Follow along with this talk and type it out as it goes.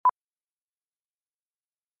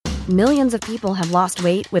Millions of people have lost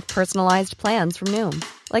weight with personalized plans from Noom.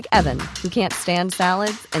 Like Evan, who can't stand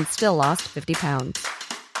salads and still lost 50 pounds.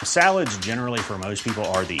 Salads generally for most people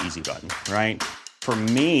are the easy button, right? For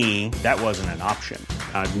me, that wasn't an option.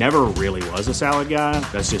 I never really was a salad guy.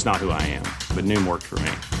 That's just not who I am. But Noom worked for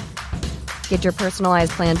me. Get your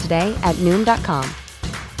personalized plan today at Noom.com.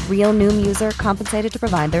 Real Noom user compensated to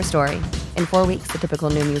provide their story. In 4 weeks, the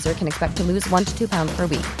typical Noom user can expect to lose 1 to 2 pounds per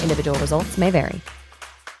week. Individual results may vary.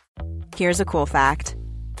 Here's a cool fact.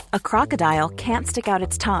 A crocodile can't stick out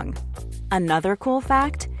its tongue. Another cool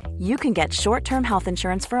fact, you can get short-term health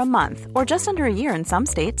insurance for a month or just under a year in some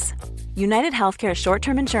states. United Healthcare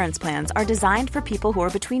short-term insurance plans are designed for people who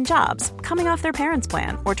are between jobs, coming off their parents'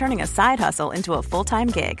 plan, or turning a side hustle into a full-time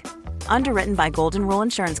gig. Underwritten by Golden Rule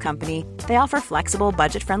Insurance Company, they offer flexible,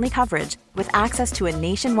 budget-friendly coverage with access to a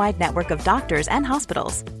nationwide network of doctors and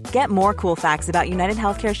hospitals. Get more cool facts about United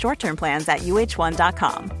Healthcare short-term plans at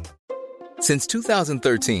uh1.com. Since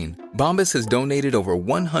 2013, Bombas has donated over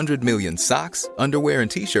 100 million socks, underwear, and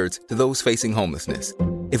T-shirts to those facing homelessness.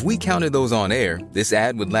 If we counted those on air, this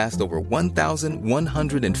ad would last over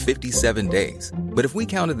 1,157 days. But if we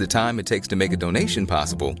counted the time it takes to make a donation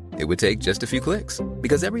possible, it would take just a few clicks.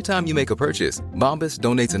 Because every time you make a purchase, Bombas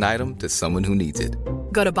donates an item to someone who needs it.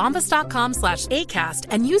 Go to bombas.com/ACAST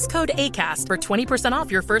and use code ACAST for 20% off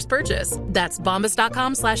your first purchase. That's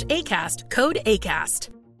bombas.com/ACAST, code ACAST.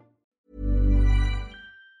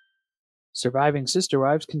 Surviving Sister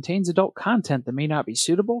Wives contains adult content that may not be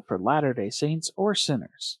suitable for Latter-day Saints or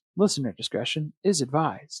sinners. Listener discretion is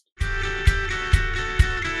advised.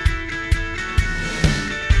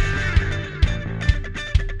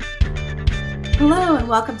 Hello and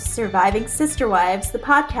welcome to Surviving Sister Wives, the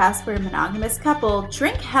podcast where a monogamous couple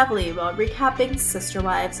drink heavily while recapping Sister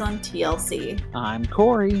Wives on TLC. I'm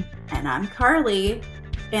Corey. And I'm Carly.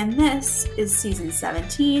 And this is Season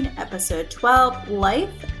 17, Episode 12,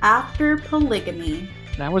 Life After Polygamy.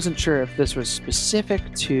 And I wasn't sure if this was specific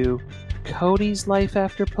to Cody's life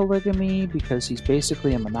after polygamy, because he's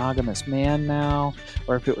basically a monogamous man now,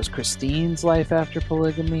 or if it was Christine's life after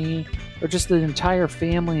polygamy, or just the entire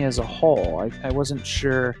family as a whole. I wasn't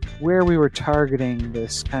sure where we were targeting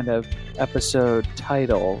this kind of episode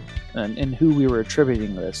title and who we were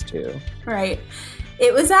attributing this to. Right.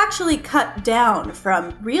 It was actually cut down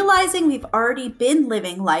from realizing we've already been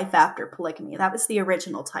living life after polygamy. That was the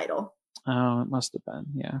original title. Oh, it must have been.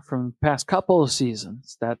 Yeah. From the past couple of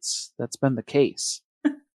seasons, that's been the case.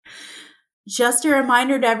 Just a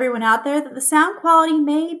reminder to everyone out there that the sound quality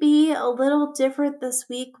may be a little different this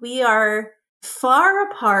week. We are far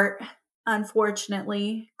apart,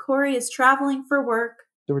 unfortunately. Corey is traveling for work.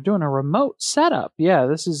 So we're doing a remote setup. Yeah,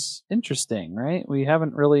 this is interesting, right? We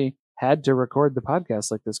haven't really had to record the podcast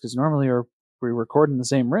like this because normally we record in the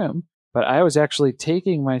same room. But I was actually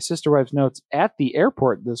taking my Sister Wives notes at the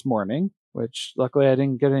airport this morning, which luckily I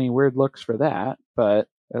didn't get any weird looks for that. But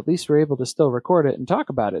at least we're able to still record it and talk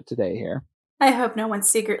about it today here. I hope no one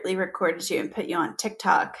secretly recorded you and put you on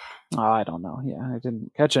TikTok. Oh, I don't know. Yeah, I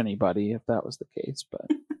didn't catch anybody if that was the case. But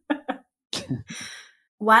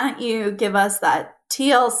why don't you give us that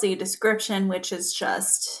TLC description, which is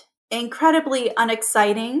just incredibly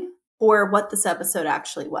unexciting for what this episode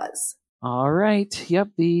actually was. All right.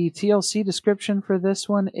 Yep. The TLC description for this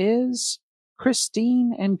one is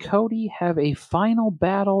Christine and Cody have a final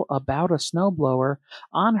battle about a snowblower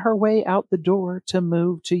on her way out the door to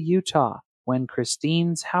move to Utah. When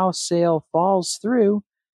Christine's house sale falls through,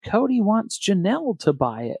 Cody wants Janelle to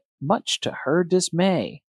buy it, much to her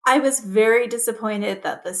dismay. I was very disappointed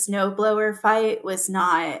that the snowblower fight was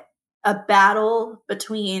not a battle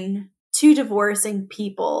between two divorcing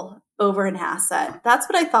people over an asset. That's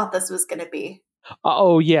what I thought this was going to be.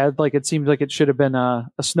 Oh, yeah. Like it seemed like it should have been a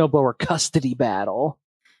snowblower custody battle.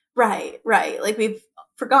 Right. Like we've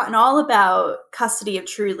forgotten all about custody of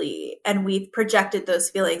Truly and we've projected those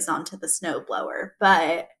feelings onto the snowblower.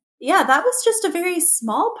 But yeah, that was just a very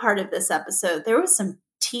small part of this episode. There was some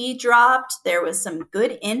tea dropped. There was some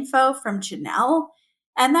good info from Janelle.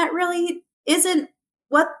 And that really isn't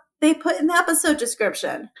what they put in the episode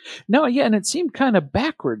description. No, yeah, and it seemed kind of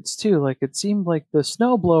backwards, too. Like, it seemed like the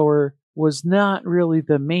snowblower was not really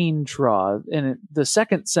the main draw. And the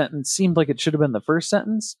second sentence seemed like it should have been the first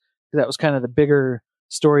sentence. That was kind of the bigger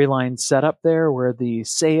storyline setup there, where the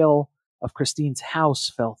sale of Christine's house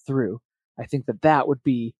fell through. I think that would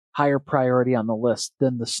be higher priority on the list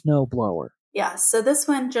than the snowblower. Yeah, so this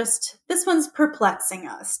one's perplexing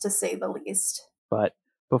us, to say the least. But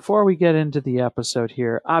before we get into the episode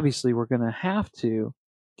here, obviously we're going to have to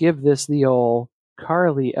give this the old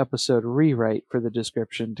Carly episode rewrite for the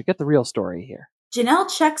description to get the real story here. Janelle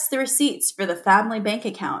checks the receipts for the family bank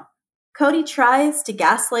account. Cody tries to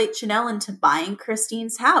gaslight Janelle into buying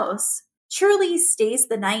Christine's house. Truly stays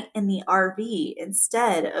the night in the RV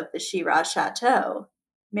instead of the She-Ra Chateau.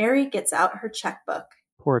 Mary gets out her checkbook.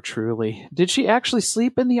 Poor Truly. Did she actually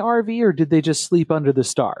sleep in the RV or did they just sleep under the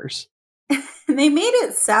stars? They made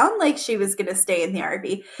it sound like she was going to stay in the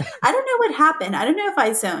RV. I don't know what happened. I don't know if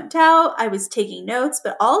I zoned out. I was taking notes,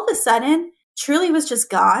 but all of a sudden, Truly was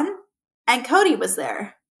just gone and Cody was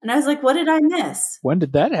there. And I was like, what did I miss? When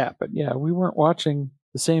did that happen? Yeah, we weren't watching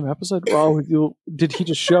the same episode. Well, did he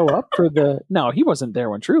just show up for the... No, he wasn't there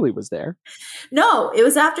when Truly was there. No, it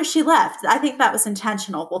was after she left. I think that was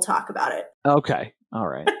intentional. We'll talk about it. Okay. All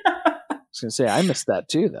right. I was going to say, I missed that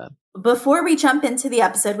too then. Before we jump into the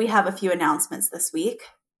episode, we have a few announcements this week.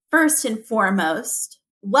 First and foremost,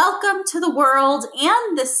 welcome to the world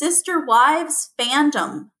and the Sister Wives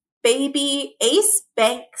fandom. Baby Ace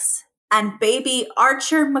Banks and baby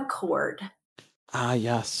Archer McCord. Ah,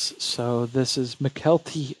 yes. So this is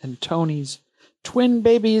Mykelti and Tony's twin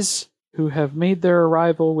babies who have made their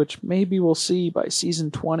arrival, which maybe we'll see by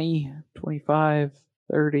season 20, 25,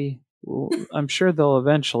 30. I'm sure they'll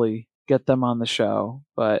eventually get them on the show,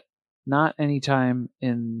 but not anytime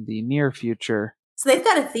in the near future. So they've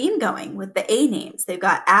got a theme going with the A names. They've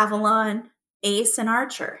got Avalon, Ace, and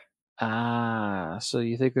Archer. Ah, so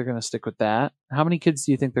you think they're going to stick with that? How many kids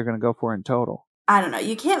do you think they're going to go for in total? I don't know.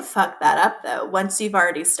 You can't fuck that up, though. Once you've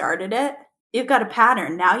already started it, you've got a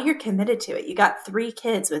pattern. Now you're committed to it. You got 3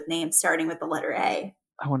 kids with names starting with the letter A.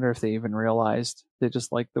 I wonder if they even realized they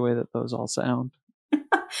just like the way that those all sound.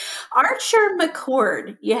 Archer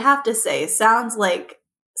McCord, you have to say, sounds like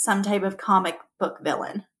some type of comic book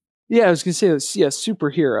villain. Yeah, I was going to say,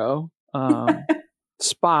 superhero,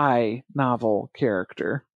 spy novel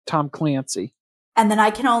character, Tom Clancy. And then I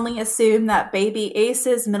can only assume that baby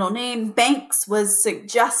Ace's middle name, Banks, was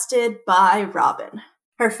suggested by Robin.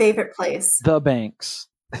 Her favorite place. The Banks.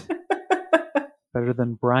 Better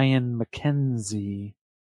than Brian McKenzie.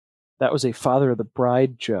 That was a Father of the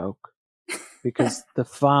Bride joke. Because the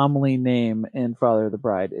family name in Father of the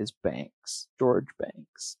Bride is Banks. George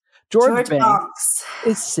Banks. George Banks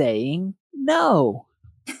is saying no.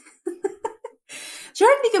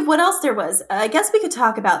 Trying to think of what else there was. I guess we could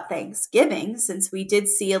talk about Thanksgiving, since we did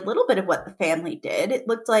see a little bit of what the family did. It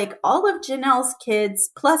looked like all of Janelle's kids,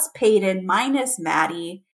 plus Peyton, minus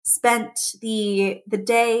Maddie, spent the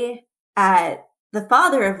day at the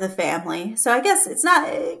father of the family. So I guess it's not...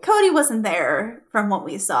 Cody wasn't there from what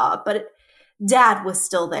we saw, but Dad was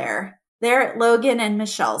still there. There at Logan and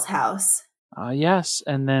Michelle's house. Yes,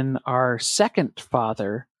 and then our second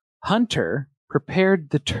father, Hunter, prepared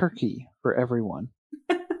the turkey for everyone.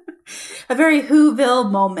 A very Whoville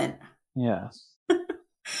moment. Yes.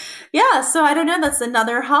 Yeah, so I don't know. That's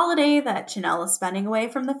another holiday that Janelle is spending away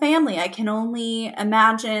from the family. I can only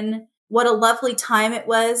imagine what a lovely time it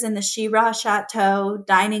was in the She-Ra Chateau,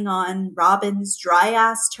 dining on Robin's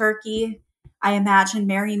dry-ass turkey. I imagine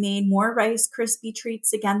Mary made more Rice Krispie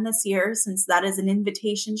treats again this year, since that is an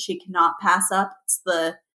invitation she cannot pass up. It's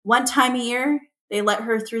the one time a year they let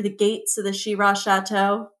her through the gates of the She-Ra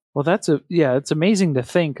Chateau. Well, it's amazing to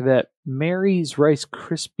think that Mary's Rice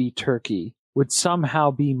Krispie turkey would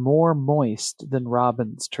somehow be more moist than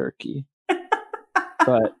Robin's turkey.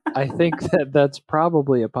 But I think that that's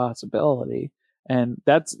probably a possibility. And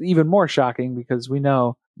that's even more shocking because we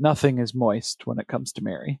know nothing is moist when it comes to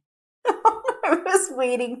Mary. I was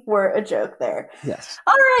waiting for a joke there. Yes.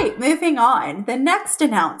 All right, moving on. The next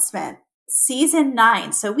announcement, season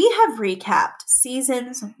 9. So we have recapped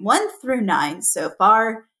seasons 1 through 9 so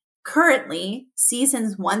far. Currently,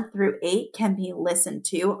 seasons 1 through 8 can be listened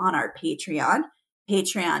to on our Patreon,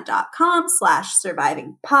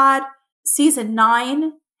 patreon.com/survivingpod. Season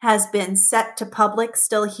 9 has been set to public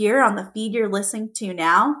still here on the feed you're listening to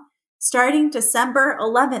now. Starting December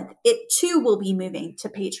 11th, it too will be moving to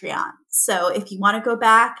Patreon. So if you want to go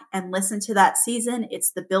back and listen to that season,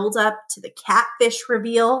 it's the build up to the catfish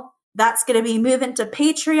reveal. That's going to be moving to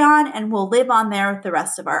Patreon and will live on there with the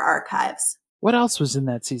rest of our archives. What else was in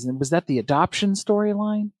that season? Was that the adoption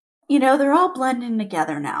storyline? You know, they're all blending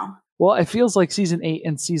together now. Well, it feels like season 8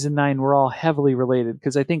 and season 9 were all heavily related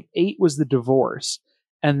because I think 8 was the divorce.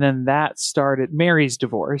 And then that started Mary's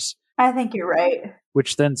divorce. I think you're right.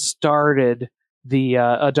 Which then started the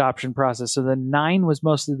adoption process. So the 9 was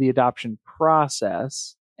mostly the adoption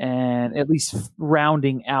process and at least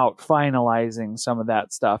rounding out, finalizing some of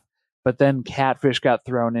that stuff. But then Catfish got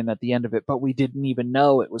thrown in at the end of it. But we didn't even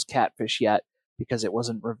know it was Catfish yet because it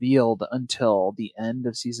wasn't revealed until the end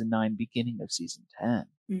of season 9, beginning of season 10.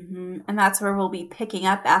 Mm-hmm. And that's where we'll be picking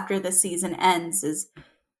up after the season ends, is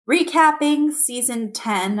recapping season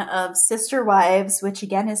 10 of Sister Wives, which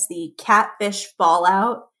again is the catfish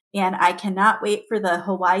fallout. And I cannot wait for the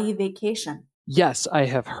Hawaii vacation. Yes, I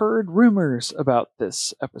have heard rumors about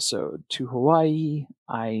this episode to Hawaii.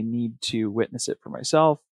 I need to witness it for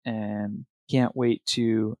myself and can't wait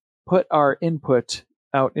to put our input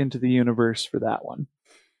out into the universe for that one.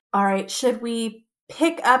 All right, should we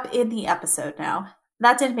pick up in the episode now?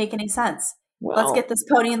 That didn't make any sense. Well, let's get this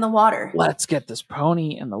pony in the water. Let's get this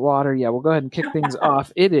pony in the water. Yeah, we'll go ahead and kick things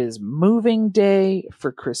off. It is moving day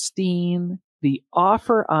for Christine. The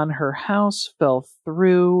offer on her house fell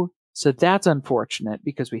through, so that's unfortunate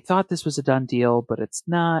because we thought this was a done deal, but it's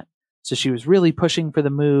not. So she was really pushing for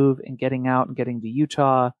the move and getting out and getting to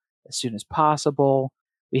Utah as soon as possible.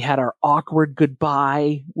 We had our awkward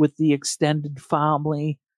goodbye with the extended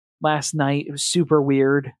family last night. It was super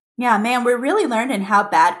weird. Yeah, man, we're really learning how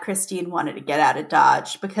bad Christine wanted to get out of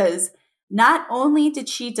Dodge because not only did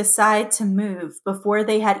she decide to move before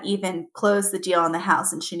they had even closed the deal on the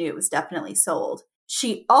house and she knew it was definitely sold,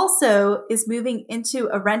 she also is moving into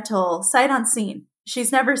a rental sight unseen.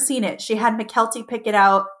 She's never seen it. She had Mykelti pick it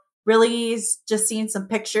out. Really's just seen some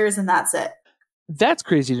pictures and that's it. That's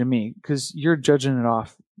crazy to me because you're judging it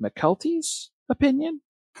off Mykelti's opinion,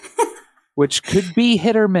 which could be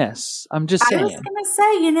hit or miss. I'm just saying. I was going to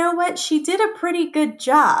say, you know what? She did a pretty good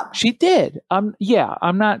job. She did. Yeah,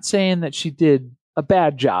 I'm not saying that she did a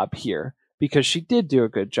bad job here because she did do a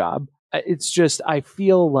good job. It's just I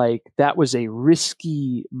feel like that was a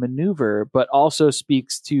risky maneuver, but also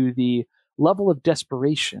speaks to the level of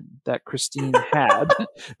desperation that Christine had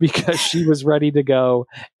because she was ready to go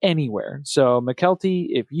anywhere. So Mykelti,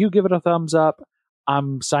 if you give it a thumbs up,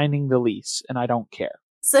 I'm signing the lease and I don't care.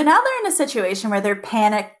 So now they're in a situation where they're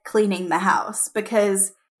panic cleaning the house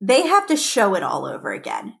because they have to show it all over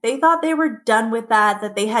again. They thought they were done with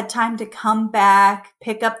that they had time to come back,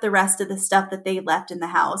 pick up the rest of the stuff that they left in the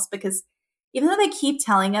house. Because even though they keep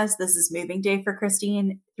telling us this is moving day for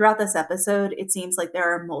Christine, throughout this episode, it seems like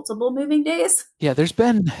there are multiple moving days. Yeah, there's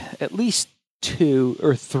been at least 2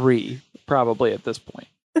 or 3 probably at this point.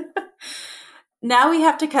 Now we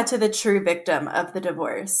have to cut to the true victim of the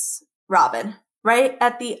divorce, Robin. Right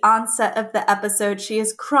at the onset of the episode, she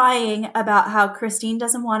is crying about how Christine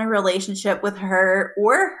doesn't want a relationship with her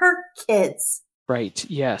or her kids. Right.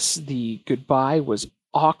 Yes. The goodbye was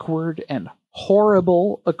awkward and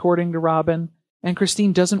horrible, according to Robin. And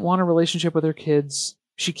Christine doesn't want a relationship with her kids.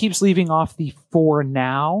 She keeps leaving off the "for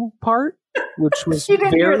now" part, which was she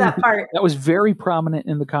didn't hear that part. That was very prominent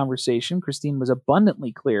in the conversation. Christine was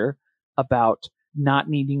abundantly clear about not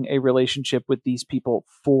needing a relationship with these people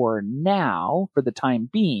for now, for the time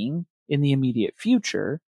being, in the immediate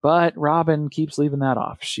future. But Robin keeps leaving that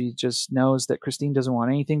off. She just knows that Christine doesn't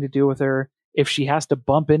want anything to do with her. If she has to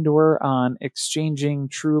bump into her on exchanging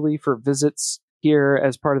Truly for visits here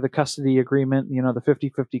as part of the custody agreement, the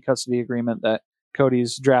 50-50 custody agreement that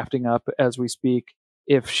Cody's drafting up as we speak,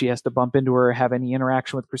 if she has to bump into her or have any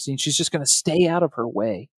interaction with Christine, she's just going to stay out of her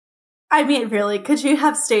way. I mean, really, could you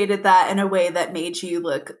have stated that in a way that made you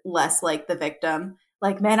look less like the victim?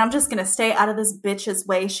 Like, man, I'm just going to stay out of this bitch's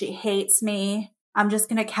way. She hates me. I'm just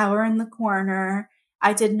going to cower in the corner.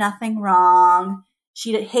 I did nothing wrong.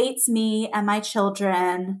 She hates me and my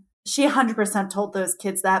children. She 100% told those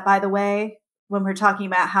kids that, by the way, when we're talking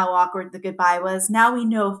about how awkward the goodbye was. Now we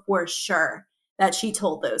know for sure that she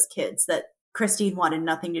told those kids that Christine wanted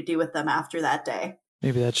nothing to do with them after that day.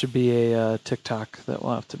 Maybe that should be a TikTok that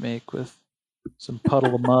we'll have to make with some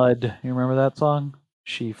Puddle of Mud. You remember that song?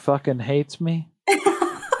 She fucking hates me.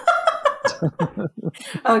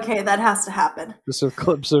 Okay, that has to happen. Just with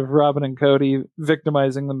clips of Robin and Cody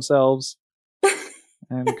victimizing themselves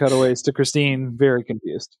and cutaways to Christine, very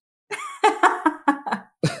confused.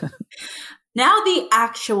 Now the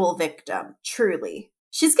actual victim, Truly.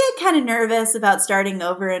 She's getting kind of nervous about starting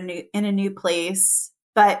over in a new place.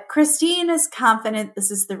 But Christine is confident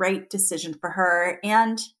this is the right decision for her,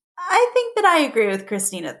 and I think that I agree with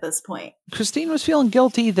Christine at this point. Christine was feeling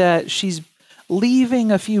guilty that she's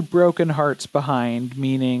leaving a few broken hearts behind,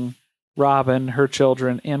 meaning Robin, her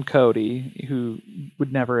children, and Cody, who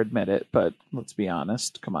would never admit it, but let's be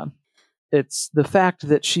honest, come on. It's the fact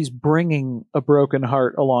that she's bringing a broken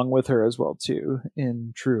heart along with her as well, too,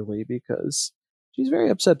 in Truly, because she's very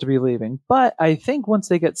upset to be leaving. But I think once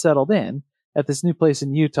they get settled in, at this new place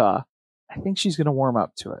in Utah, I think she's going to warm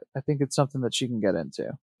up to it. I think it's something that she can get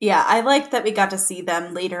into. Yeah, I like that we got to see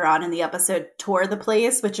them later on in the episode tour the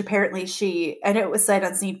place, which apparently I know it was sight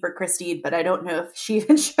unseen for Christine, but I don't know if she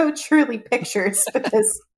even showed Truly pictures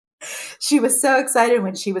because she was so excited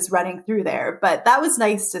when she was running through there. But that was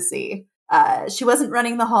nice to see. She wasn't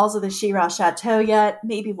running the halls of the She-Ra Chateau yet.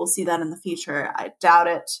 Maybe we'll see that in the future. I doubt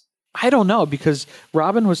it. I don't know, because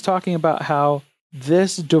Robin was talking about how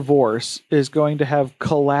this divorce is going to have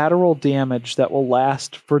collateral damage that will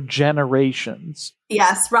last for generations.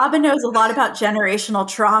 Yes, Robin knows a lot about generational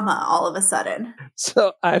trauma all of a sudden.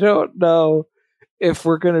 So I don't know if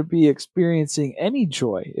we're going to be experiencing any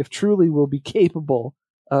joy, if truly we'll be capable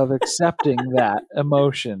of accepting that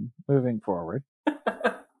emotion moving forward.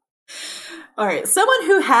 All right, someone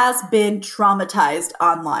who has been traumatized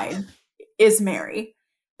online is Mary.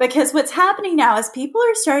 Because what's happening now is people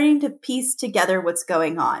are starting to piece together what's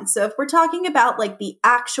going on. So if we're talking about like the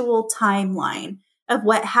actual timeline of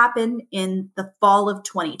what happened in the fall of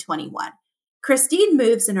 2021, Christine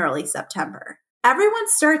moves in early September. Everyone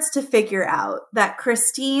starts to figure out that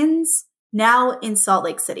Christine's now in Salt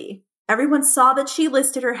Lake City. Everyone saw that she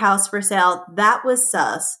listed her house for sale. That was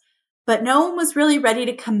sus. But no one was really ready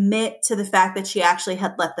to commit to the fact that she actually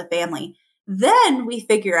had left the family. Then we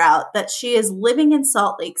figure out that she is living in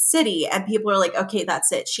Salt Lake City and people are like, okay,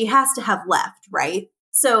 that's it. She has to have left, right?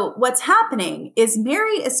 So what's happening is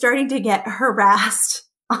Mary is starting to get harassed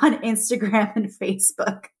on Instagram and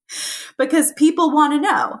Facebook because people want to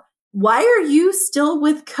know, why are you still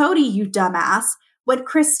with Cody, you dumbass, when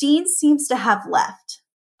Christine seems to have left?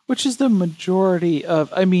 Which is the majority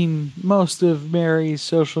of, most of Mary's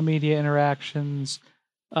social media interactions,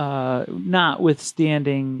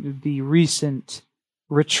 notwithstanding the recent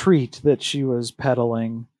retreat that she was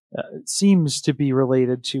peddling, seems to be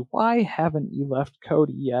related to, why haven't you left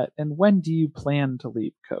Cody yet? And when do you plan to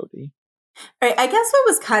leave Cody? Right, I guess what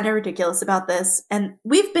was kind of ridiculous about this, and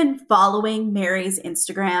we've been following Mary's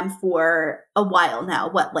Instagram for a while now,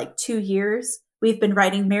 like 2 years? We've been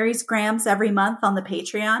writing Mary's Grams every month on the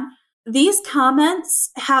Patreon. These comments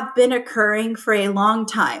have been occurring for a long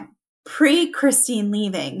time. Pre-Christine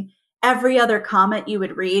leaving, every other comment you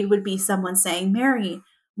would read would be someone saying, Mary,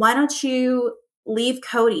 why don't you leave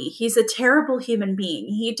Cody? He's a terrible human being.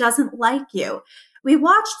 He doesn't like you. We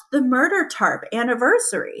watched the Murder Tarp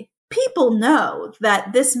anniversary. People know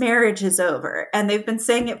that this marriage is over, and they've been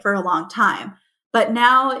saying it for a long time. But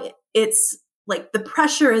now it's like the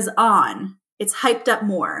pressure is on. It's hyped up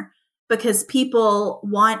more because people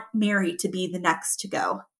want Mary to be the next to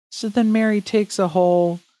go. So then Mary takes a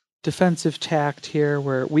whole defensive tact here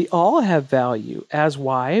where we all have value as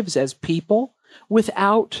wives, as people,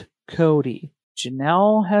 without Cody.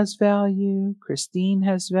 Janelle has value. Christine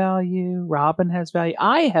has value. Robin has value.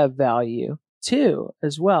 I have value too,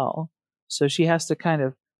 as well. So she has to kind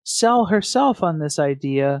of sell herself on this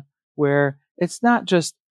idea where it's not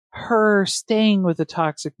just her staying with a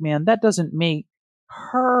toxic man. That doesn't make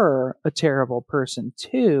her a terrible person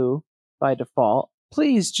too, by default.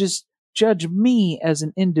 Please just judge me as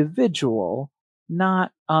an individual,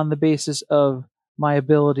 not on the basis of my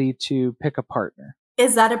ability to pick a partner.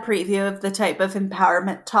 Is that a preview of the type of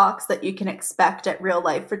empowerment talks that you can expect at real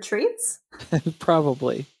life retreats?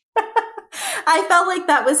 Probably. I felt like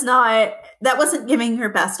that wasn't giving her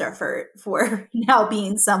best effort for now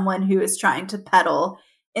being someone who is trying to peddle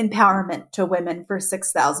empowerment to women for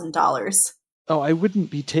 $6,000. Oh, I wouldn't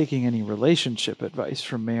be taking any relationship advice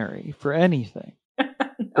from Mary for anything. No.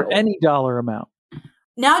 For any dollar amount.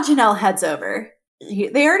 Now Janelle heads over.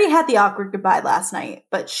 They already had the awkward goodbye last night,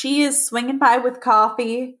 but she is swinging by with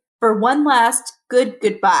coffee for one last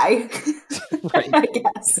goodbye. Right. I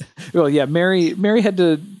guess. Well, yeah, Mary had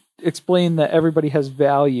to explain that everybody has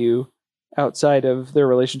value outside of their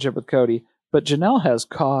relationship with Cody, but Janelle has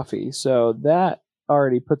coffee, so that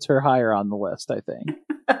already puts her higher on the list, I think.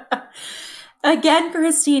 Again,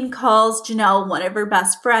 Christine calls Janelle one of her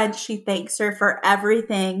best friends. She thanks her for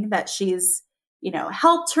everything that she's,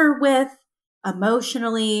 helped her with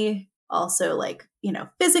emotionally, also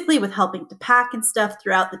physically with helping to pack and stuff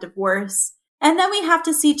throughout the divorce. And then we have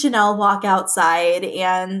to see Janelle walk outside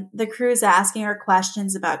and the crew's asking her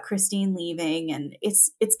questions about Christine leaving. And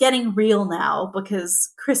it's getting real now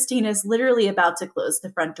because Christine is literally about to close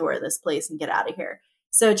the front door of this place and get out of here.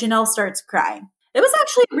 So Janelle starts crying. It was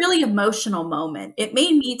actually a really emotional moment. It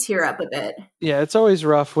made me tear up a bit. Yeah, it's always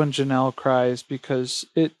rough when Janelle cries because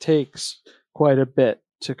it takes quite a bit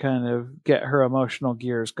to kind of get her emotional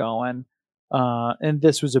gears going. And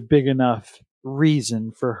this was a big enough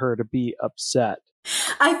reason for her to be upset.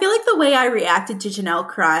 I feel like the way I reacted to Janelle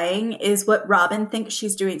crying is what Robin thinks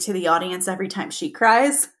she's doing to the audience every time she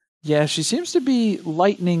cries. Yeah, she seems to be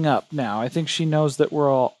lightening up now. I think she knows that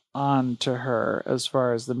we're all on to her as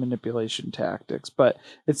far as the manipulation tactics, but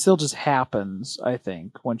it still just happens, I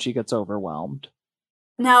think, when she gets overwhelmed.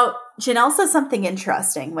 Now, Janelle says something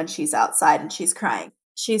interesting when she's outside and she's crying.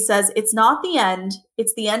 She says, "It's not the end.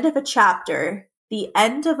 It's the end of a chapter, the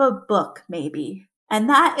end of a book, maybe." And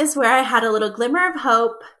that is where I had a little glimmer of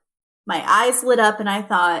hope. My eyes lit up and I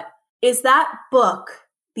thought, is that book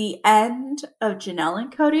the end of Janelle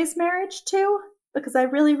and Cody's marriage too? Because I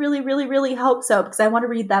really, really, really, really hope so, because I want to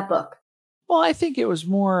read that book. Well, I think it was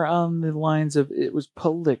more on the lines of it was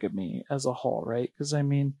polygamy as a whole, right? Because, I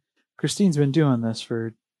mean, Christine's been doing this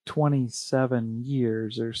for 27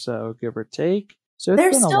 years or so, give or take. So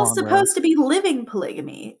they're still supposed to be living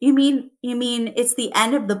polygamy. You mean it's the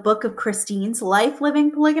end of the book of Christine's life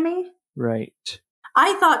living polygamy? Right.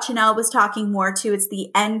 I thought Janelle was talking more to it's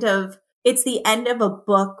the end of a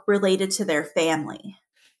book related to their family.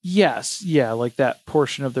 Yes, yeah, like that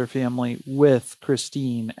portion of their family with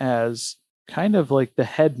Christine as kind of like the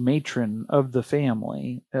head matron of the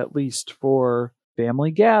family, at least for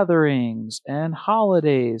family gatherings and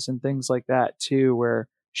holidays and things like that too, where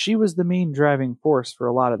she was the main driving force for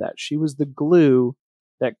a lot of that. She was the glue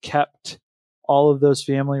that kept all of those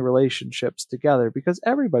family relationships together because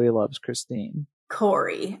everybody loves Christine.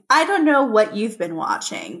 Corey, I don't know what you've been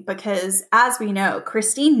watching because, as we know,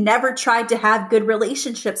 Christine never tried to have good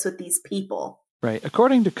relationships with these people. Right.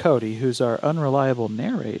 According to Cody, who's our unreliable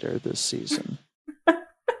narrator this season.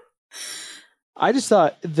 I just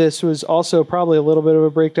thought this was also probably a little bit of a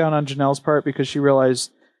breakdown on Janelle's part because she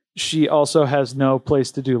realized she also has no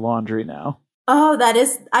place to do laundry now. Oh,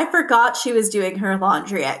 I forgot she was doing her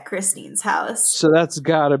laundry at Christine's house. So that's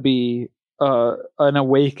got to be an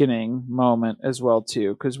awakening moment as well,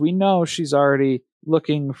 too, because we know she's already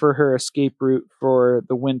looking for her escape route for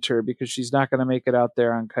the winter because she's not going to make it out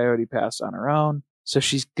there on Coyote Pass on her own. So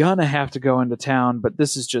she's going to have to go into town. But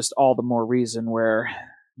this is just all the more reason where,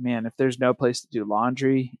 man, if there's no place to do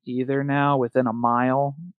laundry either now within a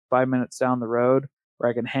mile, 5 minutes down the road, where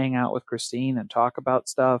I can hang out with Christine and talk about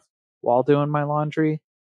stuff while doing my laundry,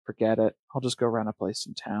 forget it. I'll just go rent a place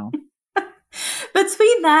in town.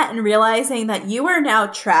 Between that and realizing that you are now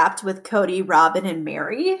trapped with Cody, Robin, and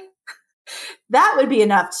Mary, that would be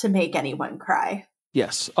enough to make anyone cry.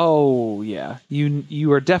 Yes. Oh, yeah.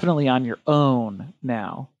 You are definitely on your own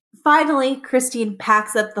now. Finally, Christine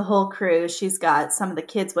packs up the whole crew. She's got some of the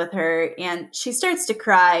kids with her, and she starts to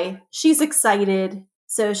cry. She's excited.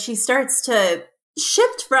 So she starts to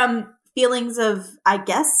shift from feelings of, I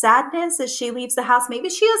guess, sadness as she leaves the house. Maybe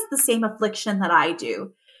she has the same affliction that I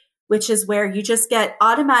do, which is where you just get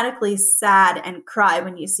automatically sad and cry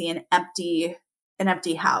when you see an empty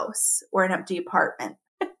house or an empty apartment.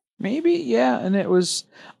 Maybe, yeah. And it was,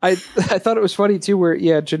 I thought it was funny too, where,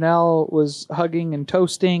 yeah, Janelle was hugging and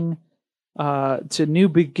toasting to new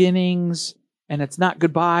beginnings, and it's not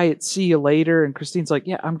goodbye, it's see you later. And Christine's like,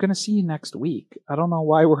 yeah, I'm going to see you next week. I don't know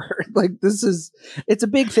why we're like, it's a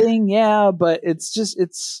big thing. Yeah. But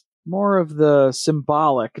it's more of the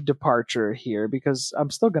symbolic departure here because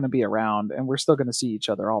I'm still going to be around and we're still going to see each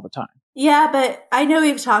other all the time. Yeah, but I know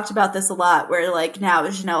we've talked about this a lot where like now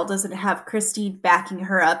Janelle doesn't have Christine backing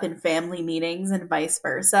her up in family meetings and vice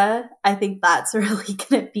versa. I think that's really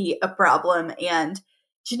going to be a problem, and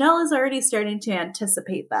Janelle is already starting to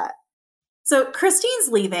anticipate that. So Christine's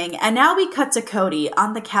leaving, and now we cut to Cody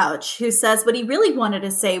on the couch, who says what he really wanted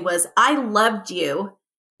to say was, "I loved you.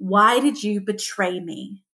 Why did you betray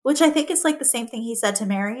me?" Which I think is like the same thing he said to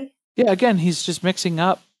Mary. Yeah, again, he's just mixing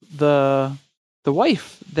up the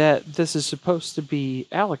wife that this is supposed to be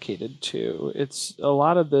allocated to. It's a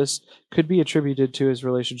lot of this could be attributed to his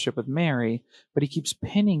relationship with Mary, but he keeps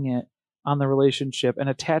pinning it on the relationship and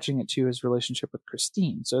attaching it to his relationship with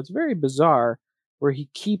Christine. So it's very bizarre where he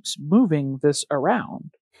keeps moving this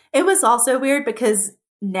around. It was also weird because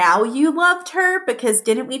now you loved her, because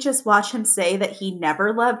didn't we just watch him say that he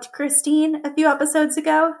never loved Christine a few episodes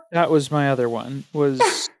ago? That was my other one,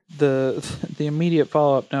 was the immediate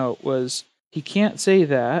follow-up note was he can't say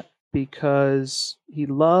that because he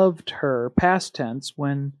loved her, past tense,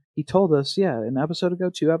 when he told us, an episode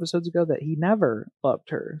ago, 2 episodes ago, that he never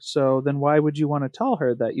loved her. So then why would you want to tell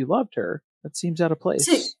her that you loved her? That seems out of place.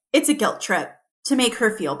 It's a guilt trip to make her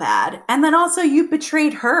feel bad. And then also you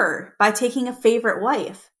betrayed her by taking a favorite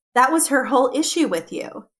wife. That was her whole issue with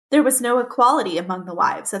you. There was no equality among the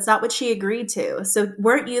wives. That's not what she agreed to. So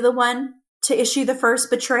weren't you the one to issue the first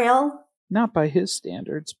betrayal? Not by his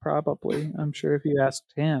standards, probably. I'm sure if you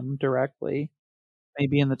asked him directly,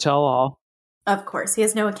 maybe in the tell-all. Of course, he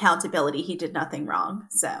has no accountability. He did nothing wrong.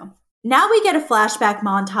 So now we get a flashback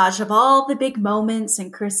montage of all the big moments in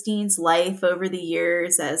Christine's life over the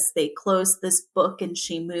years as they close this book and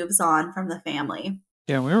she moves on from the family.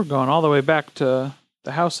 Yeah, we were going all the way back to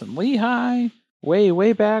the house in Lehigh,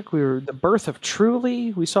 way back. We were the birth of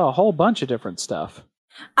Truly. We saw a whole bunch of different stuff.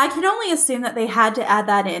 I can only assume that they had to add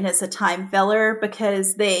that in as a time filler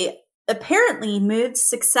because they apparently moved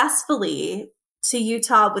successfully to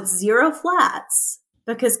Utah with 0 flats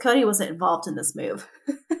because Cody wasn't involved in this move.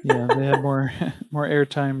 Yeah, they had more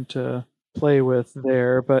airtime to play with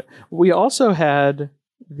there. But we also had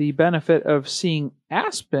the benefit of seeing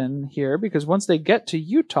Aspen here because once they get to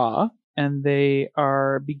Utah and they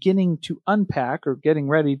are beginning to unpack or getting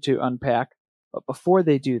ready to unpack, but before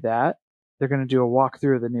they do that, they're going to do a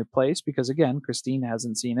walkthrough of the new place because, again, Christine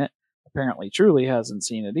hasn't seen it. Apparently, Truly hasn't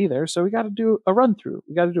seen it either. So we got to do a run through.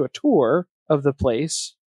 We got to do a tour of the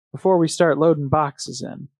place before we start loading boxes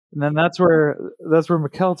in. And then that's where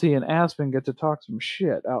McKelty and Aspen get to talk some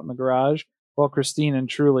shit out in the garage while Christine and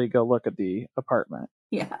Truly go look at the apartment.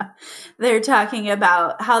 Yeah. They're talking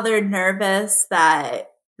about how they're nervous that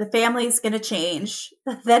the family's going to change.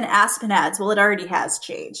 Then Aspen adds, well, it already has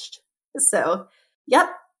changed. So, yep,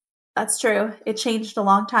 that's true. It changed a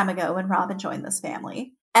long time ago when Robin joined this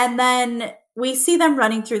family. And then we see them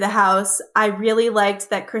running through the house. I really liked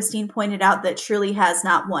that Christine pointed out that Truly has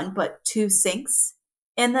not 1 but 2 sinks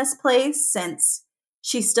in this place since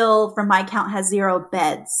she still, from my count, has 0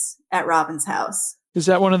 beds at Robin's house. Is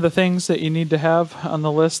that one of the things that you need to have on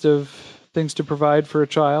the list of things to provide for a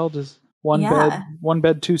child? Is one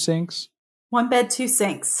bed, 2 sinks? 1 bed, 2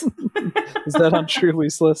 sinks. Is that on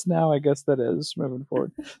Truly's list now? I guess that is moving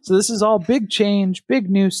forward. So this is all big change, big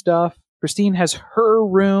new stuff. Christine has her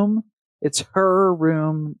room. It's her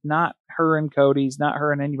room, not her and Cody's, not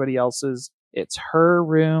her and anybody else's. It's her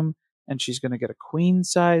room, and she's going to get a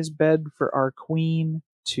queen-size bed for our queen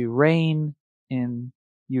to reign in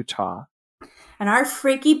Utah. And our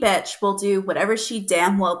freaky bitch will do whatever she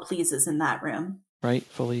damn well pleases in that room.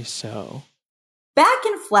 Rightfully so. Back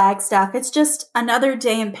in Flagstaff, it's just another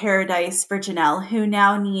day in paradise for Janelle, who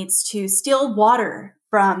now needs to steal water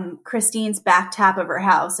from Christine's back tap of her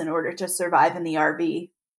house in order to survive in the RV.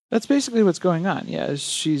 That's basically what's going on. Yeah,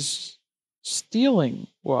 she's stealing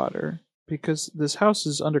water because this house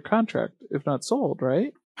is under contract, if not sold,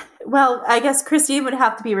 right? Well, I guess Christine would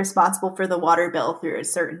have to be responsible for the water bill through a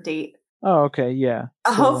certain date. Oh, okay, yeah.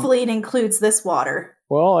 So, hopefully it includes this water.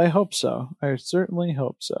 Well, I hope so. I certainly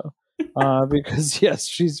hope so. Because, yes,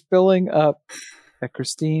 she's filling up at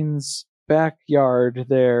Christine's backyard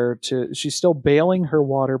there. She's still bailing her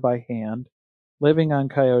water by hand, living on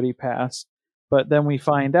Coyote Pass. But then we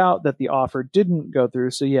find out that the offer didn't go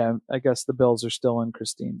through. So, yeah, I guess the bills are still in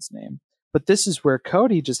Christine's name. But this is where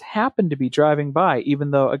Cody just happened to be driving by,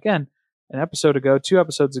 even though, again, 2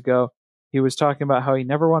 episodes ago, he was talking about how he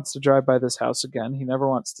never wants to drive by this house again. He never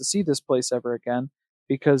wants to see this place ever again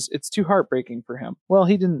because it's too heartbreaking for him. Well,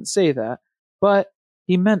 he didn't say that, but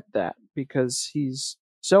he meant that because he's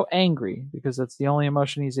so angry because that's the only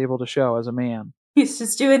emotion he's able to show as a man. He's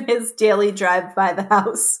just doing his daily drive by the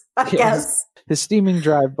house, I guess. His steaming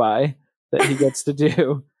drive-by that he gets to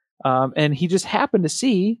do. And he just happened to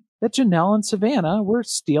see that Janelle and Savannah were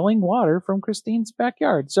stealing water from Christine's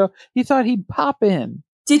backyard. So he thought he'd pop in.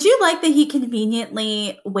 Did you like that he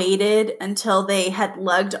conveniently waited until they had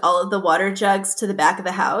lugged all of the water jugs to the back of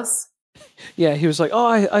the house? Yeah, he was like, oh,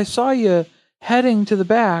 I saw you heading to the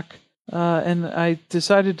back, and I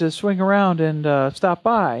decided to swing around and stop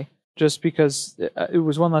by just because it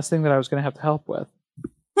was one less thing that I was going to have to help with.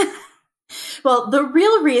 Well, the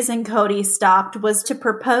real reason Cody stopped was to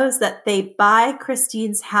propose that they buy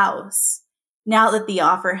Christine's house now that the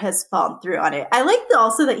offer has fallen through on it. I liked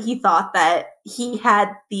also that he thought that he had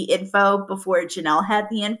the info before Janelle had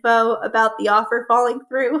the info about the offer falling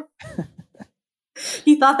through.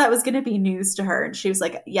 He thought that was going to be news to her. And she was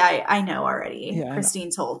like, yeah, I know already. Yeah,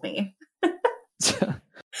 Christine told me.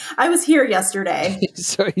 I was here yesterday.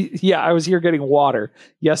 I was here getting water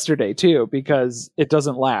yesterday too, because it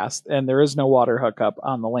doesn't last and there is no water hookup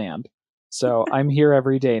on the land. So I'm here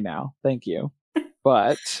every day now. Thank you.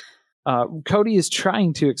 But Cody is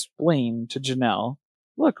trying to explain to Janelle,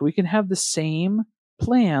 look, we can have the same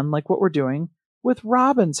plan like what we're doing with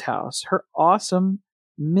Robin's house, her awesome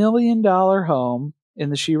 $1 million home in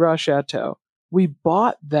the She-Ra Chateau. We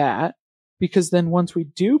bought that because then once we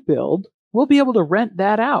do build, we'll be able to rent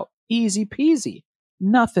that out. Easy peasy.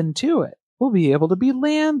 Nothing to it. We'll be able to be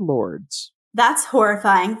landlords. That's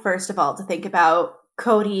horrifying, first of all, to think about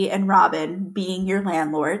Cody and Robin being your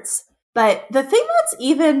landlords. But the thing that's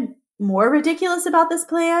even more ridiculous about this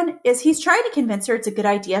plan is he's trying to convince her it's a good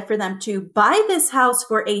idea for them to buy this house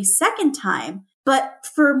for a second time, but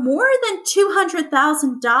for more than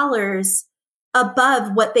 $200,000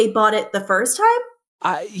 above what they bought it the first time?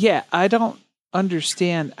 I don't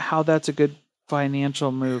understand how that's a good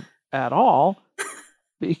financial move at all,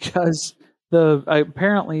 because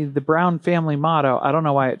Apparently the Brown family motto, I don't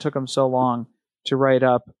know why it took them so long to write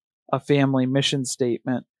up a family mission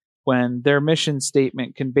statement when their mission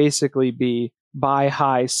statement can basically be buy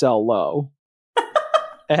high, sell low.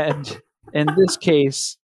 And in this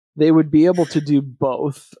case, they would be able to do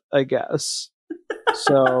both, I guess.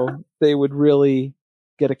 So they would really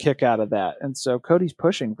get a kick out of that. And so Cody's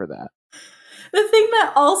pushing for that. The thing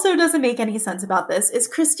that also doesn't make any sense about this is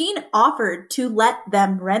Christine offered to let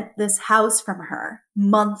them rent this house from her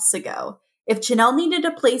months ago. If Janelle needed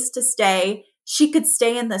a place to stay, she could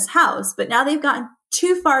stay in this house. But now they've gotten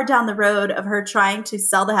too far down the road of her trying to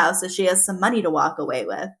sell the house so she has some money to walk away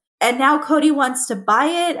with. And now Cody wants to buy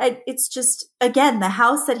it. It's just, again, the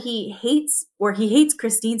house that he hates, or he hates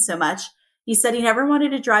Christine so much. He said he never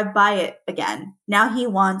wanted to drive by it again. Now he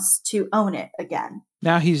wants to own it again.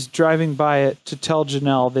 Now he's driving by it to tell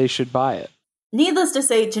Janelle they should buy it. Needless to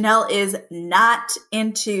say, Janelle is not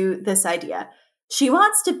into this idea. She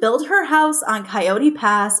wants to build her house on Coyote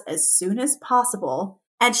Pass as soon as possible,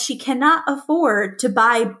 and she cannot afford to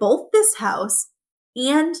buy both this house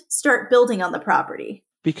and start building on the property.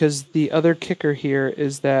 Because the other kicker here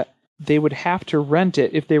is that they would have to rent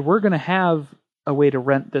it. If they were going to have a way to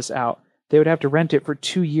rent this out, they would have to rent it for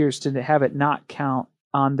 2 years to have it not count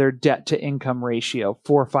on their debt to income ratio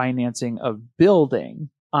for financing of building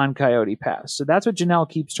on Coyote Pass. So that's what Janelle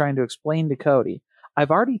keeps trying to explain to Cody.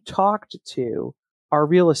 I've already talked to our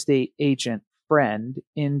real estate agent friend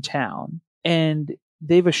in town, and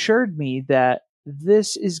they've assured me that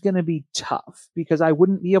this is going to be tough because I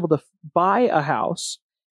wouldn't be able to buy a house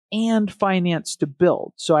and finance to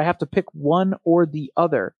build. So I have to pick one or the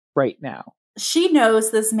other right now. She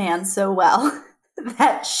knows this man so well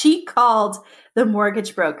that she called the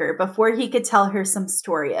mortgage broker before he could tell her some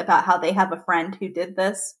story about how they have a friend who did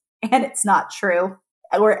this and it's not true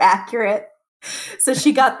or accurate. So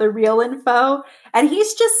she got the real info, and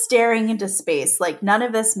he's just staring into space like none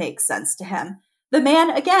of this makes sense to him. The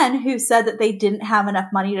man, again, who said that they didn't have enough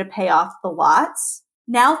money to pay off the lots,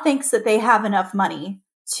 now thinks that they have enough money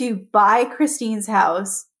to buy Christine's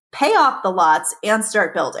house, pay off the lots, and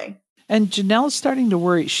start building. And Janelle's starting to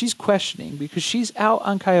worry. She's questioning because she's out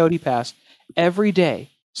on Coyote Pass every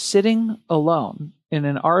day, sitting alone in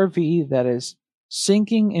an RV that is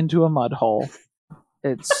sinking into a mud hole.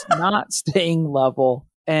 It's not staying level,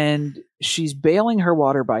 and she's bailing her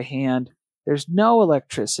water by hand. There's no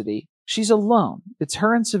electricity. She's alone. It's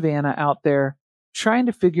her and Savannah out there trying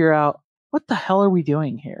to figure out, what the hell are we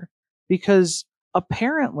doing here? Because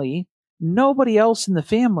apparently nobody else in the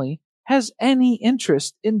family has any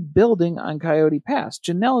interest in building on Coyote Pass.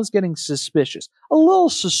 Janelle is getting suspicious, a little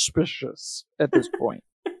suspicious at this point.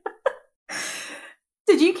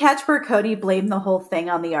 Did you catch where Cody blamed the whole thing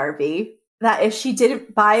on the RV? That if she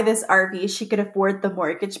didn't buy this RV, she could afford the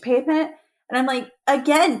mortgage payment. And I'm like,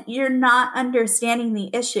 again, you're not understanding the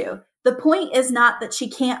issue. The point is not that she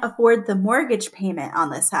can't afford the mortgage payment on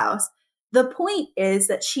this house. The point is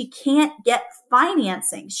that she can't get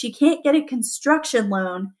financing. She can't get a construction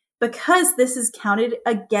loan because this is counted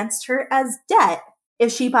against her as debt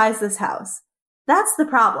if she buys this house. That's the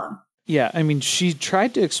problem. Yeah, I mean, she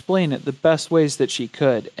tried to explain it the best ways that she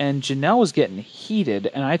could, and Janelle was getting heated,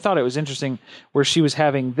 and I thought it was interesting where she was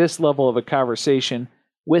having this level of a conversation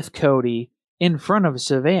with Cody in front of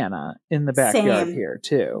Savannah in the backyard here,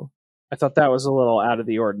 too. I thought that was a little out of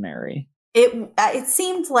the ordinary. It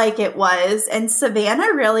seemed like it was, and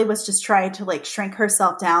Savannah really was just trying to like shrink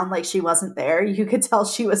herself down like she wasn't there. You could tell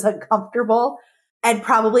she was uncomfortable and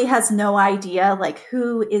probably has no idea like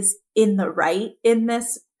who is in the right in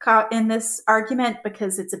this argument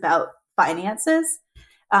because it's about finances,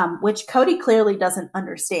 which Cody clearly doesn't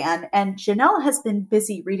understand. And Janelle has been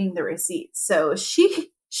busy reading the receipts, so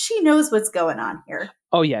she knows what's going on here.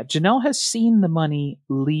 Oh, yeah. Janelle has seen the money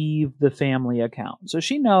leave the family account. So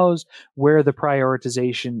she knows where the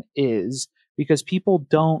prioritization is because people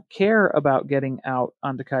don't care about getting out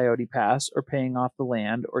onto Coyote Pass or paying off the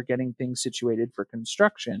land or getting things situated for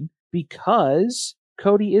construction because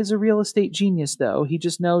Cody is a real estate genius, though. He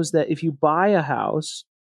just knows that if you buy a house,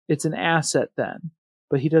 it's an asset then.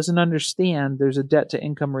 But he doesn't understand there's a debt to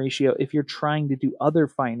income ratio if you're trying to do other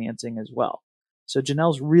financing as well. So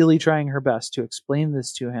Janelle's really trying her best to explain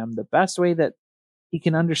this to him the best way that he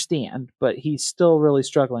can understand, but he's still really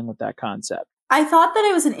struggling with that concept. I thought that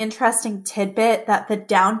it was an interesting tidbit that the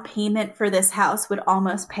down payment for this house would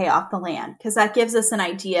almost pay off the land, because that gives us an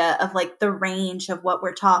idea of like the range of what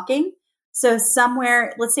we're talking. So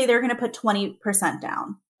somewhere, let's say they're going to put 20%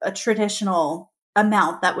 down, a traditional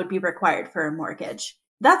amount that would be required for a mortgage.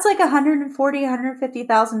 That's like $140,000,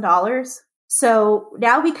 $150,000 So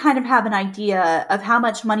now we kind of have an idea of how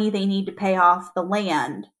much money they need to pay off the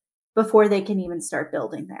land before they can even start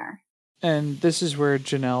building there. And this is where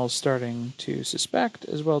Janelle's starting to suspect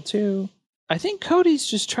as well, too. I think Cody's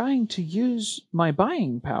just trying to use my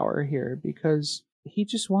buying power here because he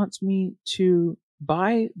just wants me to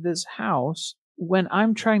buy this house when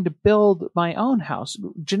I'm trying to build my own house.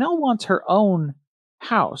 Janelle wants her own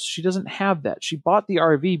house. She doesn't have that. She bought the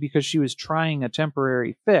RV because she was trying a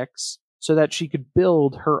temporary fix so that she could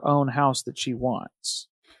build her own house that she wants.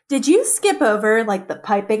 Did you skip over like the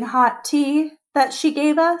piping hot tea that she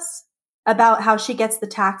gave us about how she gets the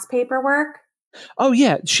tax paperwork? Oh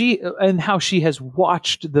yeah, and how she has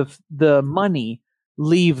watched the money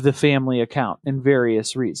leave the family account in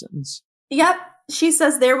various reasons. Yep. She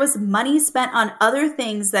says there was money spent on other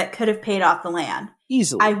things that could have paid off the land.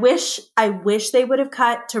 Easily. I wish they would have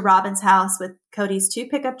cut to Robin's house with Cody's 2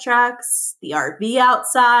 pickup trucks, the RV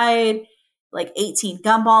outside, like 18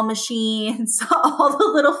 gumball machines, all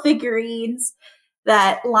the little figurines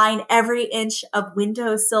that line every inch of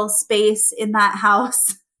windowsill space in that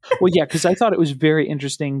house. Well, yeah, because I thought it was very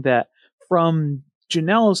interesting that from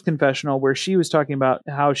Janelle's confessional, where she was talking about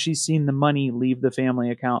how she's seen the money leave the family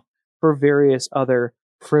account for various other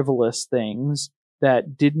frivolous things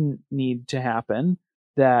that didn't need to happen,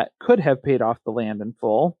 that could have paid off the land in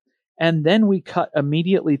full. And then we cut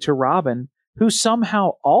immediately to Robin, who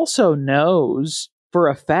somehow also knows for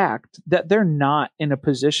a fact that they're not in a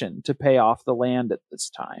position to pay off the land at this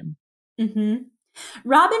time. Mm-hmm.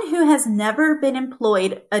 Robin, who has never been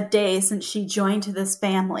employed a day since she joined this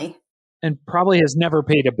family. And probably has never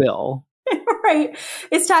paid a bill. Right.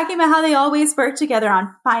 Is talking about how they always work together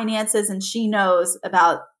on finances, and she knows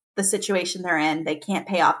about the situation they're in. They can't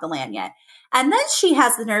pay off the land yet. And then she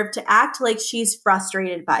has the nerve to act like she's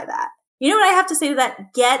frustrated by that. You know what I have to say to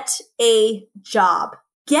that? Get a job.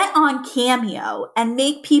 Get on Cameo and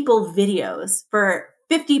make people videos for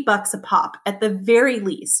 $50 a pop at the very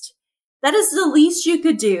least. That is the least you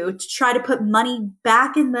could do to try to put money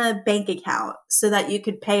back in the bank account so that you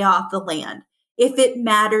could pay off the land if it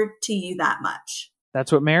mattered to you that much.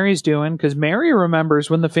 That's what Mary's doing, because Mary remembers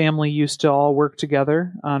when the family used to all work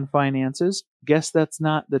together on finances. Guess that's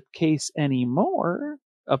not the case anymore,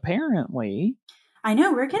 apparently. I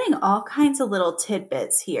know, we're getting all kinds of little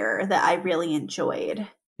tidbits here that I really enjoyed.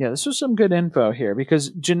 Yeah, this was some good info here, because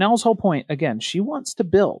Janelle's whole point, again, she wants to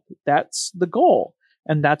build. That's the goal,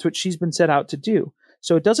 and that's what she's been set out to do.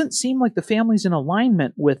 So it doesn't seem like the family's in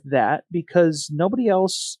alignment with that, because nobody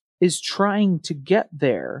else is trying to get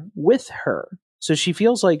there with her. So she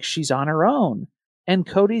feels like she's on her own. And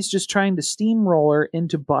Cody's just trying to steamroll her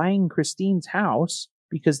into buying Christine's house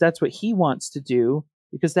because that's what he wants to do,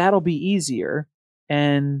 because that'll be easier.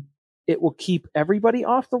 And it will keep everybody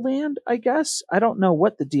off the land, I guess. I don't know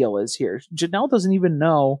what the deal is here. Janelle doesn't even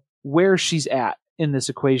know where she's at in this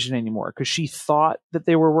equation anymore, because she thought that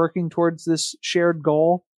they were working towards this shared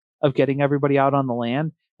goal of getting everybody out on the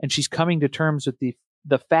land. And she's coming to terms with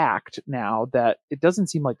the fact now that it doesn't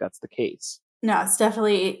seem like that's the case. No, it's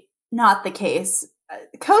definitely not the case.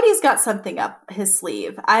 Cody's got something up his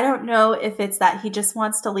sleeve. I don't know if it's that he just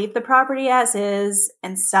wants to leave the property as is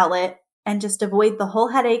and sell it and just avoid the whole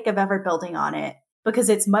headache of ever building on it because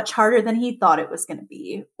it's much harder than he thought it was going to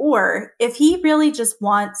be. Or if he really just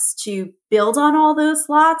wants to build on all those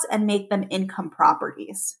lots and make them income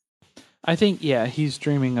properties. I think, yeah, he's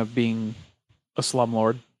dreaming of being a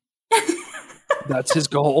slumlord. That's his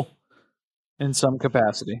goal in some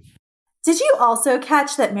capacity. Did you also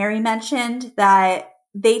catch that Mary mentioned that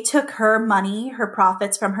they took her money, her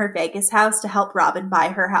profits from her Vegas house to help Robin buy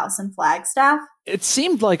her house in Flagstaff? It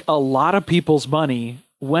seemed like a lot of people's money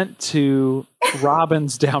went to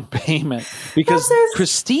Robin's down payment because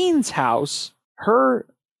Christine's house, her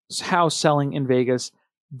house selling in Vegas,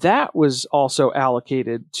 that was also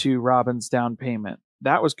allocated to Robin's down payment.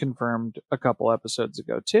 That was confirmed a couple episodes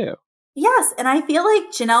ago too. Yes, and I feel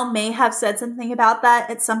like Janelle may have said something about that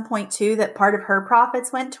at some point too, that part of her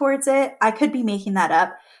profits went towards it. I could be making that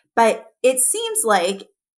up, but it seems like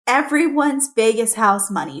everyone's Vegas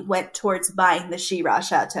house money went towards buying the She-Ra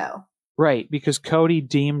Chateau. Right, because Cody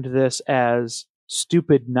deemed this as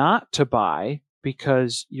stupid not to buy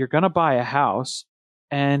because you're going to buy a house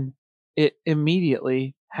and it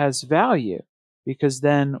immediately has value, because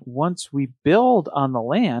then once we build on the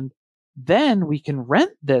land, then we can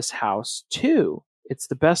rent this house too. It's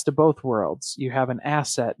the best of both worlds. You have an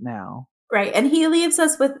asset now. Right. And he leaves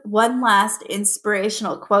us with one last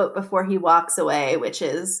inspirational quote before he walks away, which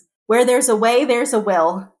is, "Where there's a way, there's a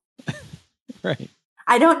will." Right.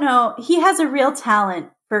 I don't know. He has a real talent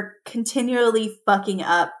for continually fucking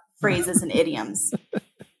up phrases and idioms.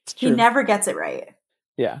 He never gets it right.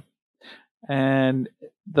 Yeah. And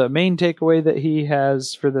the main takeaway that he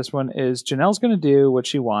has for this one is Janelle's going to do what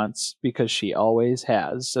she wants because she always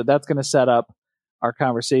has. So that's going to set up our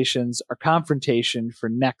conversations, our confrontation for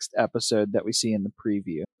next episode that we see in the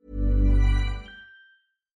preview.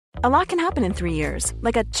 A lot can happen in 3 years,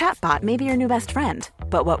 like a chatbot may be your new best friend.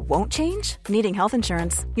 But what won't change? Needing health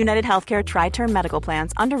insurance. United Healthcare Tri-Term Medical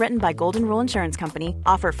Plans, underwritten by Golden Rule Insurance Company,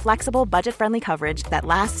 offer flexible, budget-friendly coverage that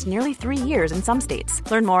lasts nearly 3 years in some states.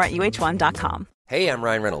 Learn more at uh1.com. Hey, I'm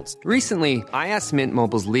Ryan Reynolds. Recently, I asked Mint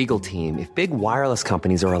Mobile's legal team if big wireless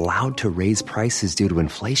companies are allowed to raise prices due to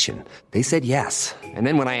inflation. They said yes. And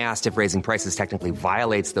then when I asked if raising prices technically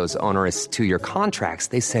violates those onerous 2-year contracts,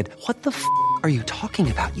 they said, "What the f*** are you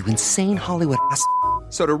talking about, you insane Hollywood ass?"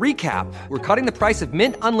 So to recap, we're cutting the price of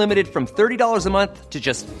Mint Unlimited from $30 a month to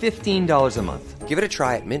just $15 a month. Give it a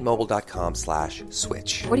try at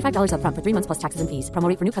mintmobile.com/switch. $45 up front for 3 months plus taxes and fees. Promo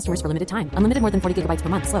rate for new customers for limited time. Unlimited more than 40 gigabytes per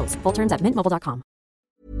month. Slows full terms at mintmobile.com.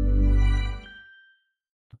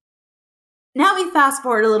 Now we fast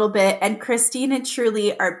forward a little bit, and Christine and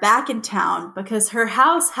Truly are back in town because her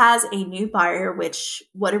house has a new buyer, which,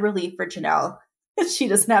 what a relief for Janelle. She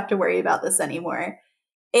doesn't have to worry about this anymore.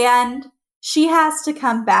 And she has to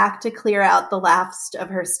come back to clear out the last of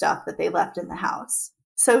her stuff that they left in the house.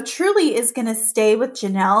 So Truly is going to stay with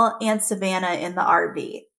Janelle and Savannah in the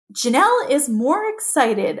RV. Janelle is more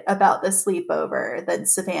excited about the sleepover than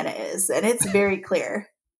Savannah is, and it's very clear.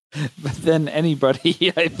 Than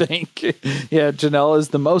anybody, I think. Yeah, Janelle is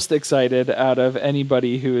the most excited out of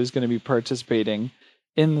anybody who is going to be participating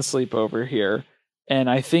in the sleepover here. And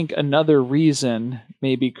I think another reason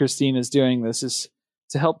maybe Christine is doing this is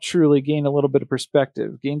to help Truly gain a little bit of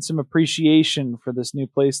perspective, gain some appreciation for this new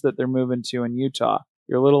place that they're moving to in Utah.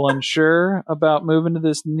 You're a little unsure about moving to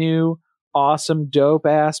this new, awesome,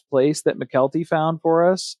 dope-ass place that McKelty found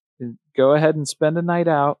for us. Go ahead and spend a night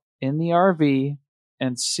out in the RV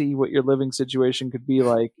and see what your living situation could be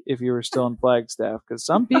like if you were still in Flagstaff. Because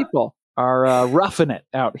some people are roughing it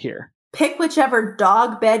out here. Pick whichever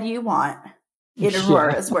dog bed you want, in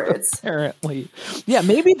Aurora's words. Apparently. Yeah,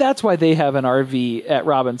 maybe that's why they have an RV at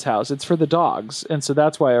Robin's house. It's for the dogs. And so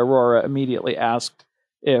that's why Aurora immediately asked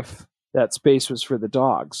if that space was for the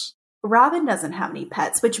dogs. Robin doesn't have any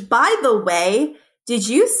pets, which, by the way, did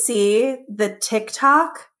you see the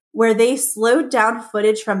TikTok where they slowed down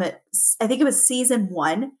footage from it? I think it was season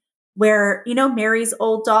 1, where, you know, Mary's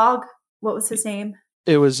old dog, what was his name?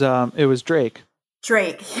 It was Drake.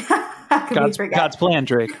 Drake. God's plan,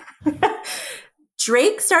 Drake.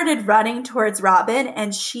 Drake started running towards Robin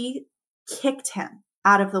and she kicked him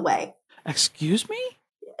out of the way. Excuse me?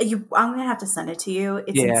 I'm going to have to send it to you.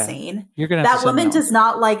 It's insane. You're gonna have that woman does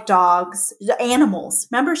not like dogs, animals.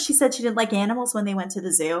 Remember she said she didn't like animals when they went to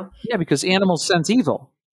the zoo? Yeah, because animals sense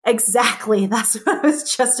evil. Exactly. That's what I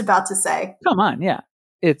was just about to say. Come on. Yeah.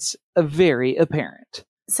 It's very apparent.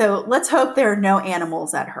 So let's hope there are no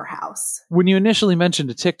animals at her house. When you initially mentioned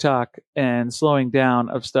a TikTok and slowing down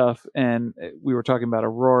of stuff, and we were talking about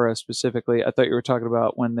Aurora specifically, I thought you were talking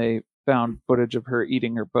about when they found footage of her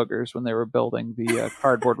eating her boogers when they were building the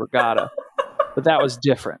cardboard regatta. But that was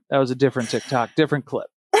different. That was a different TikTok, different clip.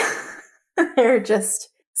 There are just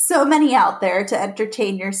so many out there to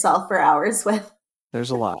entertain yourself for hours with.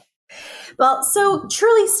 There's a lot. Well, so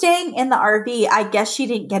Truly staying in the RV, I guess she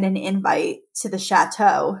didn't get an invite to the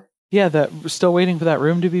chateau. Yeah, we're still waiting for that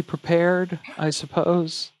room to be prepared, I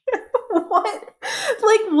suppose. What?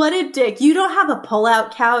 Like, what a dick. You don't have a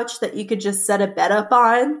pull-out couch that you could just set a bed up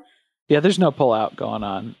on? Yeah, there's no pull-out going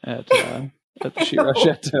on at the Shira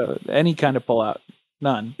Chateau. Any kind of pull-out.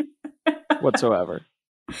 None whatsoever.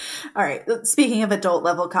 All right. Speaking of adult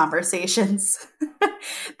level conversations,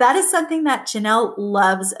 that is something that Janelle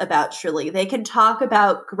loves about Truly. They can talk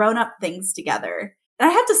about grown up things together. And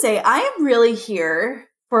I have to say, I am really here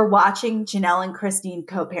for watching Janelle and Christine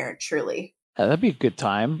co-parent Truly. Yeah, that'd be a good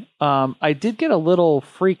time. I did get a little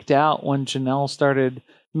freaked out when Janelle started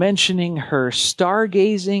mentioning her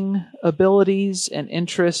stargazing abilities and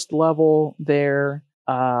interest level there,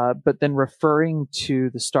 but then referring to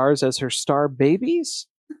the stars as her star babies.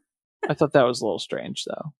 I thought that was a little strange,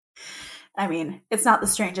 though. I mean, it's not the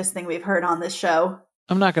strangest thing we've heard on this show.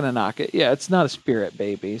 I'm not going to knock it. Yeah, it's not a spirit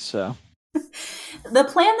baby, so. The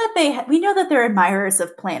plan that we know that they're admirers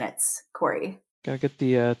of planets, Corey. Gotta get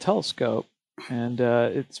the telescope. And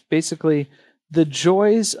it's basically the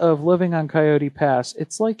joys of living on Coyote Pass.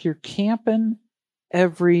 It's like you're camping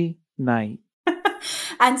every night.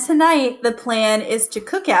 And tonight, the plan is to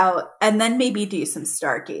cook out and then maybe do some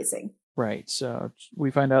stargazing. Right. So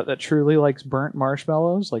we find out that Truly likes burnt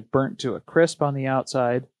marshmallows, like burnt to a crisp on the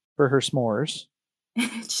outside for her s'mores.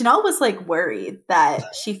 Janelle was like worried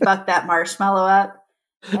that she fucked that marshmallow up.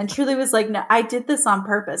 And Truly was like, no, I did this on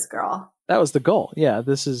purpose, girl. That was the goal. Yeah,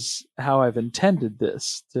 this is how I've intended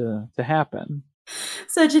this to happen.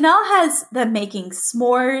 So Janelle has them making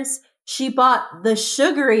s'mores. She bought the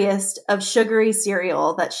sugariest of sugary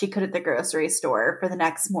cereal that she could at the grocery store for the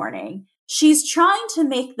next morning. She's trying to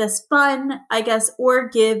make this fun, I guess, or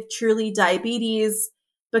give Truly diabetes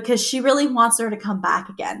because she really wants her to come back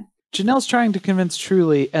again. Janelle's trying to convince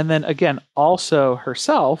Truly, and then again, also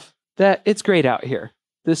herself, that it's great out here.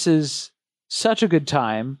 This is such a good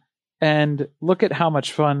time, and look at how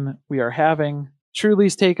much fun we are having.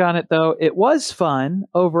 Truly's take on it, though, it was fun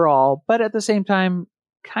overall, but at the same time,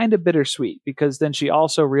 kind of bittersweet, because then she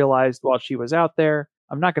also realized while she was out there,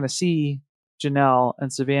 I'm not going to see Janelle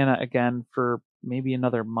and Savannah again for maybe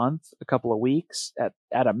another month, a couple of weeks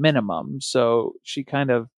at a minimum. So she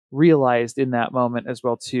kind of realized in that moment as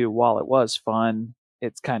well, too, while it was fun,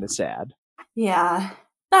 it's kind of sad. Yeah.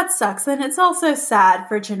 That sucks. And it's also sad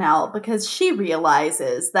for Janelle because she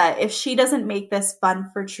realizes that if she doesn't make this fun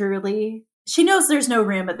for Truly, she knows there's no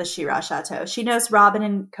room at the She-Ra Chateau. She knows Robin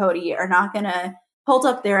and Cody are not going to hold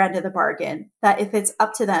up their end of the bargain, that if it's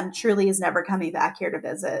up to them, Truly is never coming back here to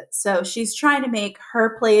visit. So she's trying to make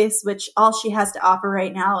her place, which all she has to offer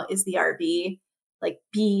right now is the RV, like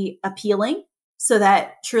be appealing so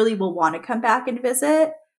that Truly will want to come back and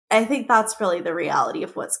visit. I think that's really the reality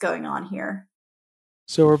of what's going on here.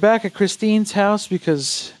 So we're back at Christine's house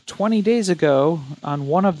because 20 days ago, on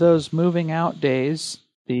one of those moving out days,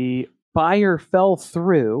 the fire fell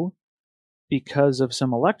through because of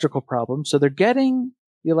some electrical problems. So they're getting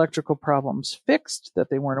the electrical problems fixed that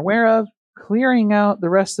they weren't aware of, clearing out the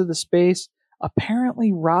rest of the space.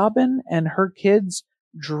 Apparently, Robin and her kids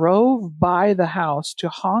drove by the house to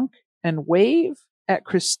honk and wave at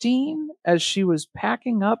Christine as she was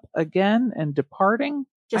packing up again and departing.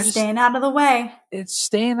 Just staying out of the way. It's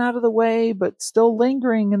staying out of the way, but still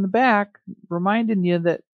lingering in the back, reminding you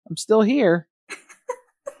that I'm still here.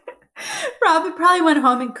 Robin probably went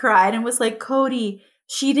home and cried and was like, Cody,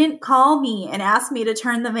 she didn't call me and ask me to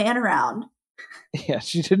turn the van around. Yeah,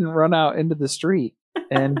 she didn't run out into the street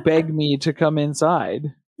and beg me to come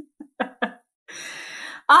inside.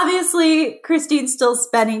 Obviously, Christine's still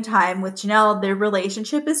spending time with Janelle. Their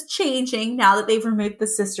relationship is changing now that they've removed the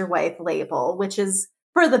sister wife label, which is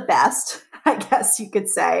for the best, I guess you could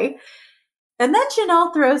say. And then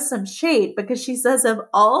Janelle throws some shade because she says of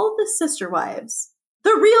all the sister wives,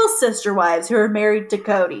 the real sister wives who are married to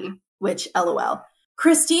Cody, which LOL,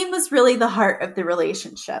 Christine was really the heart of the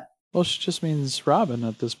relationship. Well, she just means Robin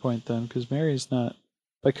at this point then, because Mary's not,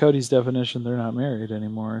 by Cody's definition, they're not married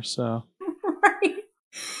anymore, so. Right.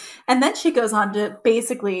 And then she goes on to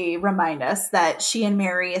basically remind us that she and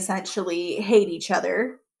Mary essentially hate each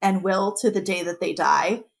other and will to the day that they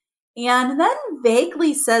die. And then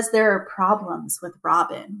vaguely says there are problems with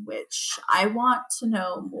Robin, which I want to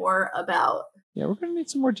know more about. Yeah, we're going to need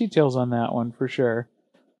some more details on that one for sure.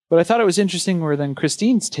 But I thought it was interesting where then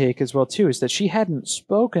Christine's take as well, too, is that she hadn't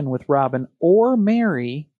spoken with Robin or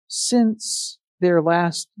Mary since their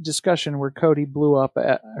last discussion where Cody blew up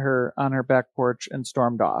at her on her back porch and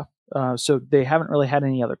stormed off. So they haven't really had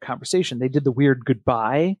any other conversation. They did the weird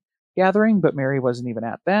goodbye gathering, but Mary wasn't even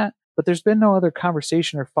at that. But there's been no other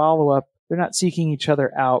conversation or follow-up. They're not seeking each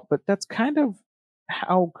other out, but that's kind of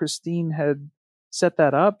how Christine had set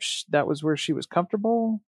that up. That was where she was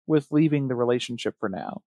comfortable with leaving the relationship for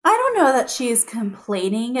now. I don't know that she's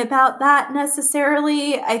complaining about that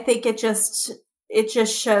necessarily. I think it just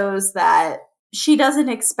shows that she doesn't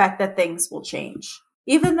expect that things will change.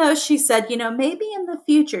 Even though she said, maybe in the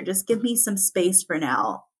future, just give me some space for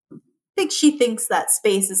now. I think she thinks that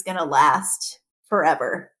space is going to last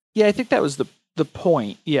forever. Yeah, I think that was the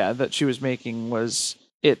point, that she was making was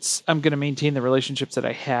I'm going to maintain the relationships that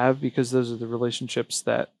I have because those are the relationships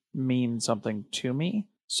that mean something to me.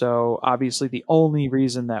 So obviously the only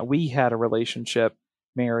reason that we had a relationship,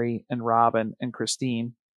 Mary and Robin and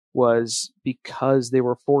Christine, was because they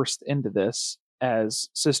were forced into this as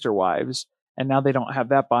sister wives. And now they don't have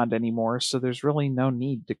that bond anymore. So there's really no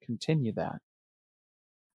need to continue that.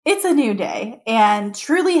 It's a new day, and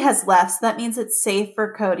Truly has left, so that means it's safe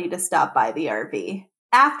for Cody to stop by the RV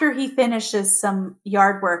after he finishes some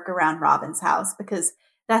yard work around Robin's house, because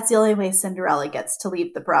that's the only way Cinderella gets to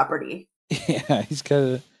leave the property. Yeah, he's got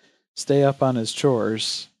to stay up on his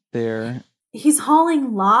chores there. He's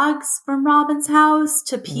hauling logs from Robin's house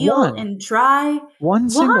to peel and dry. One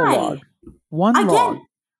single log. One log.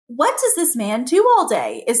 What does this man do all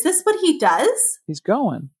day? Is this what he does? He's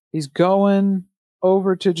going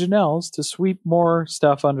over to Janelle's to sweep more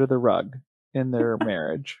stuff under the rug in their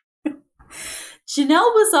marriage.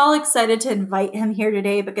 Janelle was all excited to invite him here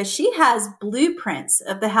today because she has blueprints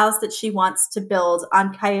of the house that she wants to build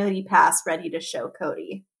on Coyote Pass ready to show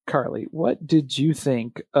Cody. Carly, what did you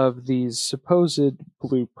think of these supposed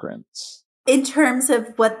blueprints? In terms of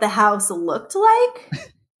what the house looked like?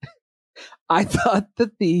 I thought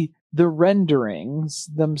that the renderings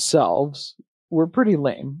themselves were pretty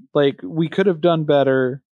lame. Like, we could have done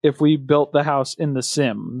better if we built the house in The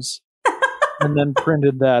Sims and then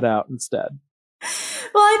printed that out instead.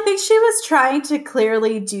 Well, I think she was trying to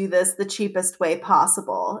clearly do this the cheapest way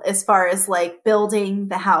possible, as far as like building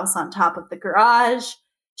the house on top of the garage.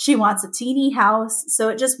 She wants a teeny house, so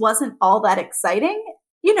it just wasn't all that exciting.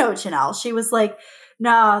 You know, Janelle, she was like,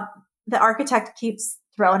 nah, the architect keeps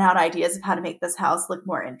throwing out ideas of how to make this house look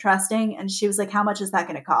more interesting. And she was like, how much is that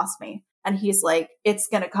going to cost me? And he's like, it's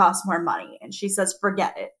going to cost more money. And she says,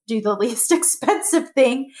 forget it. Do the least expensive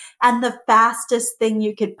thing and the fastest thing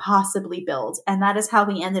you could possibly build. And that is how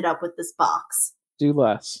we ended up with this box. Do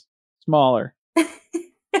less. Smaller.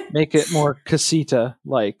 Make it more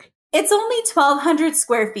casita-like. It's only 1,200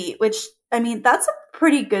 square feet, which, I mean, that's a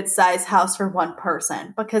pretty good size house for one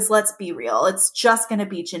person. Because let's be real, it's just going to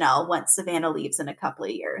be Janelle once Savannah leaves in a couple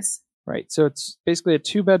of years. Right. So it's basically a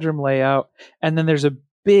 2-bedroom layout. And then there's a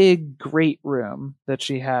big great room that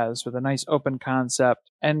she has with a nice open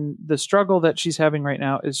concept. And the struggle that she's having right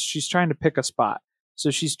now is she's trying to pick a spot.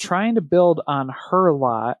 So she's trying to build on her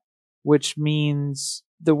lot, which means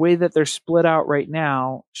the way that they're split out right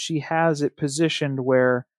now, she has it positioned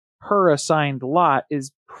where her assigned lot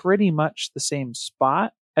is pretty much the same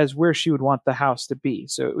spot as where she would want the house to be.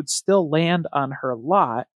 So it would still land on her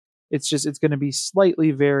lot. It's going to be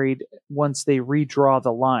slightly varied once they redraw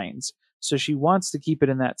the lines. So she wants to keep it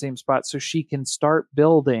in that same spot so she can start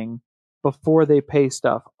building before they pay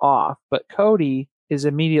stuff off. But Cody is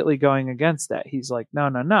immediately going against that. He's like,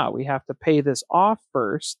 no. We have to pay this off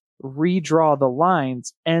first, redraw the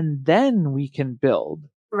lines, and then we can build.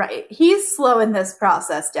 Right. He's slowing this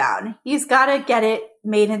process down. He's got to get it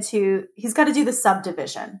he's got to do the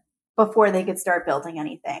subdivision before they could start building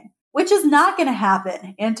anything, which is not going to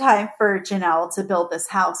happen in time for Janelle to build this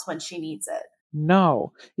house when she needs it.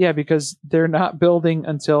 No. Yeah, because they're not building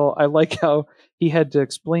until, I like how he had to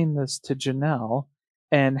explain this to Janelle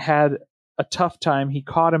and had a tough time. He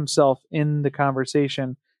caught himself in the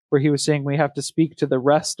conversation where he was saying we have to speak to the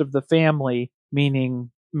rest of the family,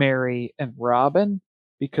 meaning Mary and Robin,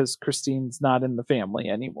 because Christine's not in the family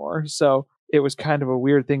anymore. So it was kind of a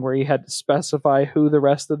weird thing where he had to specify who the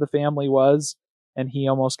rest of the family was. And he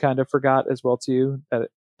almost kind of forgot as well, too, that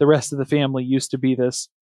the rest of the family used to be this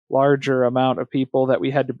larger amount of people that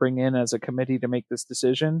we had to bring in as a committee to make this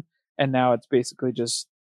decision. And now it's basically just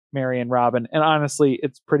Mary and Robin. And honestly,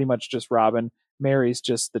 it's pretty much just Robin. Mary's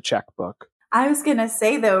just the checkbook. I was going to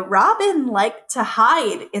say, though, Robin liked to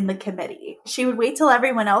hide in the committee. She would wait till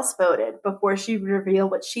everyone else voted before she would reveal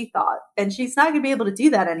what she thought. And she's not going to be able to do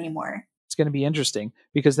that anymore. It's going to be interesting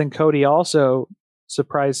because then Cody also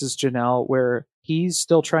surprises Janelle where he's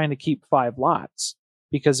still trying to keep 5 lots.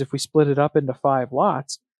 Because if we split it up into 5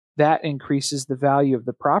 lots, that increases the value of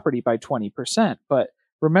the property by 20%. But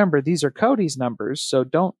remember, these are Cody's numbers, so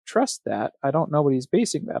don't trust that. I don't know what he's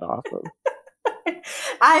basing that off of.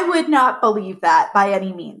 I would not believe that by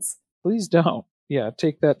any means. Please don't. Yeah,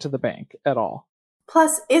 take that to the bank at all.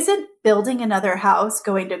 Plus, isn't building another house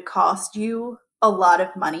going to cost you a lot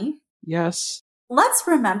of money? Yes. Let's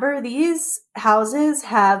remember these houses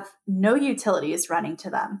have no utilities running to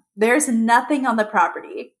them. There's nothing on the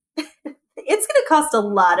property. It's going to cost a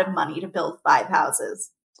lot of money to build 5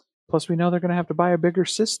 houses. Plus, we know they're going to have to buy a bigger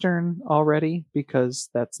cistern already because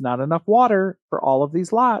that's not enough water for all of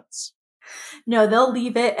these lots. No, they'll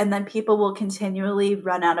leave it and then people will continually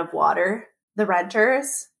run out of water. The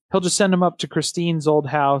renters. He'll just send them up to Christine's old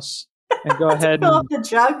house and go ahead fill up the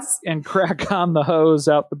jugs and crack on the hose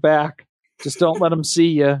out the back. Just don't let them see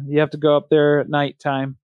you. You have to go up there at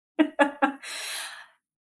nighttime.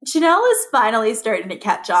 Janelle is finally starting to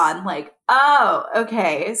catch on. Like, oh,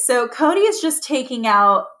 okay. So Cody is just taking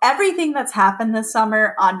out everything that's happened this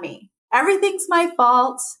summer on me. Everything's my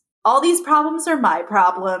fault. All these problems are my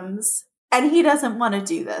problems. And he doesn't want to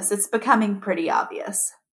do this. It's becoming pretty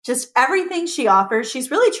obvious. Just everything she offers, she's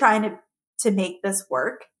really trying to make this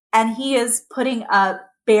work. And he is putting up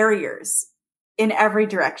barriers in every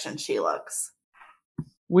direction she looks.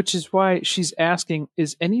 Which is why she's asking,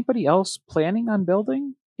 is anybody else planning on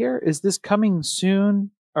building here? Is this coming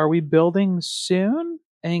soon? Are we building soon?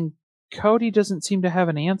 And Cody doesn't seem to have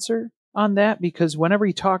an answer on that because whenever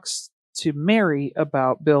he talks to Mary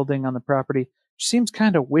about building on the property, she seems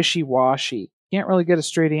kind of wishy-washy. Can't really get a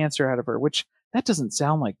straight answer out of her, which that doesn't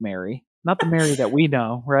sound like Mary. Not the Mary that we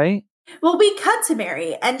know, right? Well, we cut to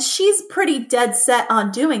Mary, and she's pretty dead set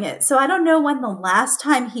on doing it. So I don't know when the last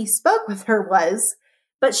time he spoke with her was,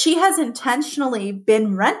 but she has intentionally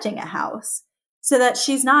been renting a house so that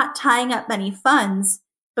she's not tying up many funds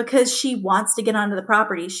because she wants to get onto the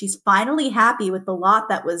property. She's finally happy with the lot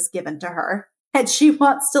that was given to her, and she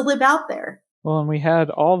wants to live out there. Well, and we had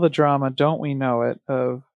all the drama, don't we know it,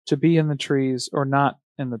 of to be in the trees or not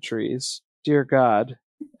in the trees. Dear God.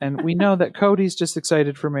 And we know that Cody's just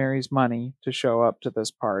excited for Mary's money to show up to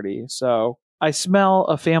this party. So I smell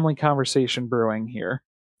a family conversation brewing here.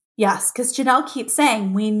 Yes, because Janelle keeps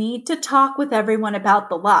saying, we need to talk with everyone about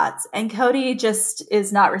the lots. And Cody just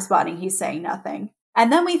is not responding. He's saying nothing.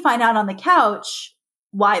 And then we find out on the couch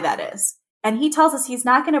why that is. And he tells us he's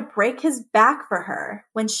not going to break his back for her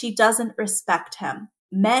when she doesn't respect him.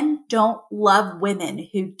 Men don't love women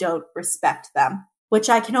who don't respect them, which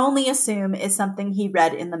I can only assume is something he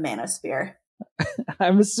read in the Manosphere.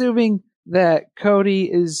 I'm assuming that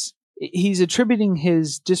he's attributing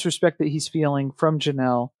his disrespect that he's feeling from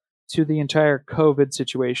Janelle to the entire COVID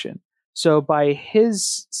situation. So by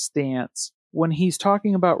his stance, when he's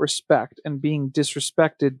talking about respect and being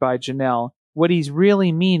disrespected by Janelle, what he's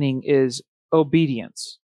really meaning is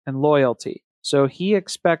obedience and loyalty. So he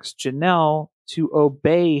expects Janelle to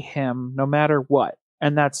obey him no matter what.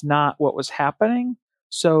 And that's not what was happening.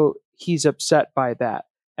 So he's upset by that.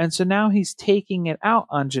 And so now he's taking it out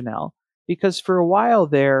on Janelle because for a while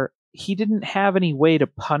there, he didn't have any way to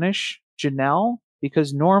punish Janelle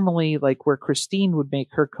because normally, like where Christine would make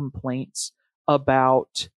her complaints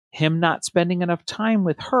about him not spending enough time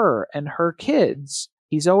with her and her kids,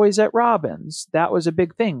 he's always at Robin's. That was a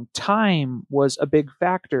big thing. Time was a big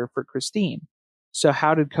factor for Christine. So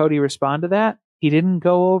how did Cody respond to that? He didn't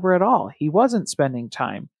go over at all. He wasn't spending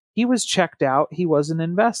time. He was checked out. He wasn't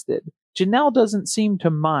invested. Janelle doesn't seem to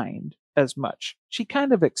mind as much. She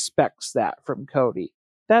kind of expects that from Cody.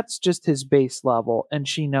 That's just his base level, and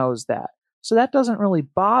she knows that. So that doesn't really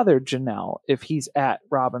bother Janelle if he's at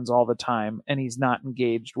Robin's all the time and he's not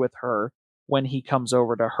engaged with her when he comes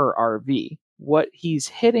over to her RV. What he's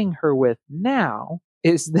hitting her with now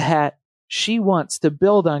is that she wants to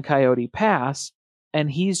build on Coyote Pass, and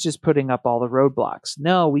he's just putting up all the roadblocks.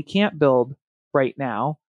 No, we can't build right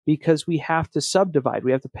now because we have to subdivide.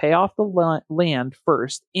 We have to pay off the land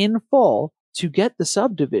first in full to get the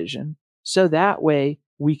subdivision, so that way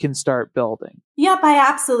we can start building. Yep, I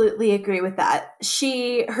absolutely agree with that.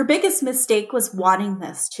 Her biggest mistake was wanting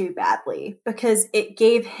this too badly because it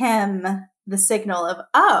gave him the signal of,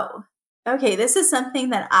 oh, okay, this is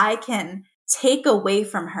something that I can take away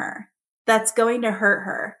from her that's going to hurt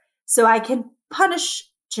her. So I can punish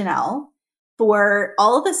Janelle for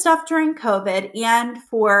all of the stuff during COVID and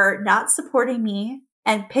for not supporting me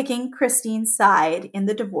and picking Christine's side in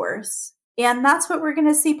the divorce. And that's what we're going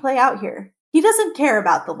to see play out here. He doesn't care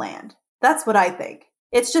about the land. That's what I think.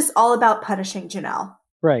 It's just all about punishing Janelle.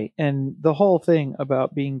 Right. And the whole thing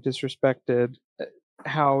about being disrespected,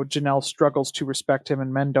 how Janelle struggles to respect him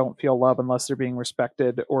and men don't feel love unless they're being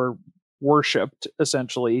respected or worshipped,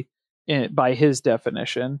 essentially, by his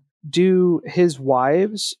definition. Do his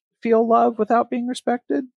wives feel love without being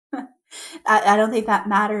respected? I don't think that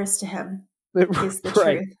matters to him. Is the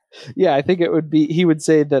right. truth. Yeah, I think it would be, he would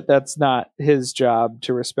say that that's not his job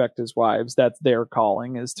to respect his wives. That's their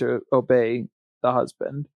calling, is to obey the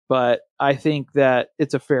husband. But I think that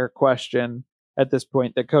it's a fair question at this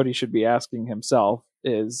point that Cody should be asking himself,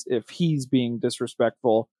 is if he's being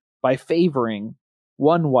disrespectful by favoring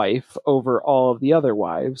one wife over all of the other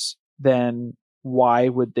wives, then why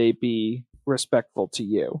would they be respectful to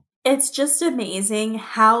you? It's just amazing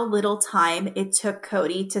how little time it took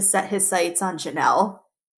Cody to set his sights on Janelle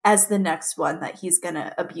as the next one that he's going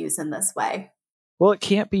to abuse in this way. Well, it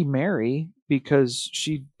can't be Mary because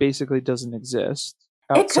she basically doesn't exist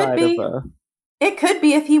It outside could be. of It could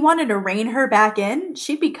be. If he wanted to rein her back in,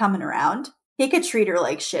 she'd be coming around. He could treat her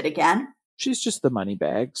like shit again. She's just the money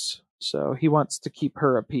bags. So he wants to keep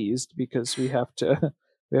her appeased because we have to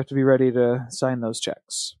be ready to sign those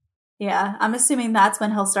checks. Yeah, I'm assuming that's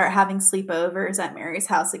when he'll start having sleepovers at Mary's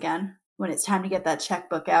house again, when it's time to get that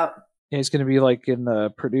checkbook out. Yeah, he's going to be like in The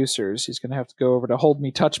Producers. He's going to have to go over to Hold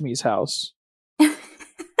Me, Touch Me's house.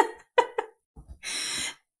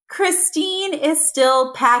 Christine is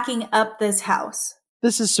still packing up this house.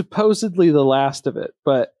 This is supposedly the last of it,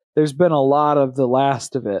 but there's been a lot of the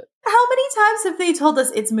last of it. How many times have they told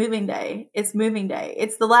us it's moving day? It's moving day.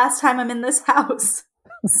 It's the last time I'm in this house.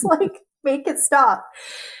 It's like, make it stop.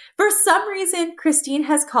 For some reason, Christine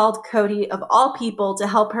has called Cody, of all people, to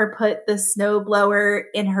help her put the snowblower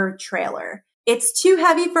in her trailer. It's too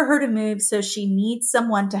heavy for her to move, so she needs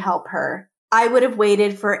someone to help her. I would have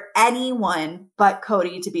waited for anyone but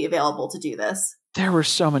Cody to be available to do this. There were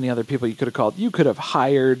so many other people you could have called. You could have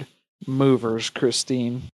hired movers,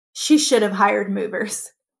 Christine. She should have hired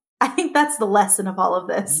movers. I think that's the lesson of all of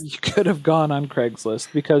this. You could have gone on Craigslist,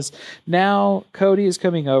 because now Cody is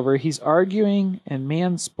coming over. He's arguing and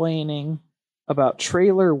mansplaining about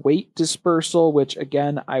trailer weight dispersal, which,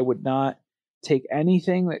 again, I would not take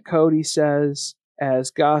anything that Cody says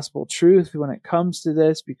as gospel truth when it comes to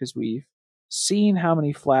this, because we've seen how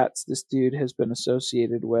many flats this dude has been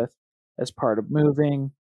associated with as part of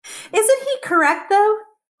moving. Isn't he correct, though?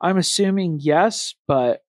 I'm assuming yes,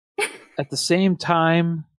 but at the same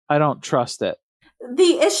time, I don't trust it.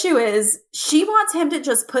 The issue is she wants him to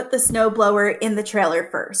just put the snowblower in the trailer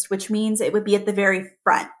first, which means it would be at the very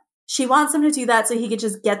front. She wants him to do that so he could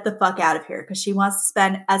just get the fuck out of here, because she wants to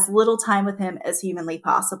spend as little time with him as humanly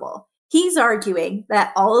possible. He's arguing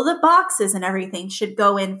that all of the boxes and everything should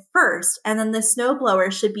go in first, and then the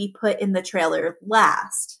snowblower should be put in the trailer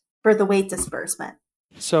last for the weight disbursement.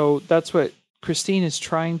 So that's what Christine is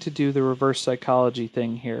trying to do, the reverse psychology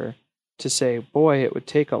thing here, to say, boy, it would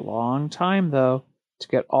take a long time, though, to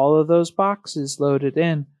get all of those boxes loaded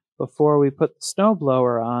in before we put the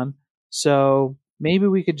snowblower on. So maybe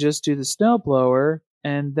we could just do the snowblower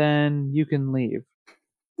and then you can leave.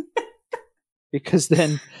 Because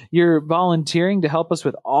then you're volunteering to help us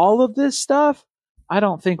with all of this stuff. I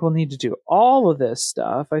don't think we'll need to do all of this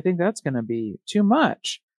stuff. I think that's going to be too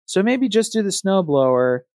much. So maybe just do the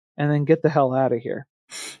snowblower and then get the hell out of here.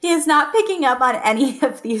 He is not picking up on any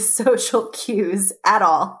of these social cues at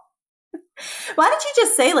all. Why don't you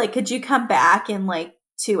just say, like, could you come back in like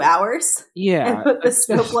 2 hours? Yeah. And put the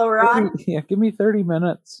snowblower on? Yeah, give me 30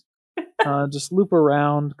 minutes. Just loop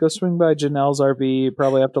around, go swing by Janelle's RV,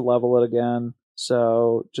 probably have to level it again.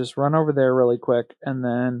 So just run over there really quick and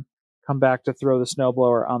then come back to throw the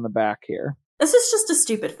snowblower on the back here. This is just a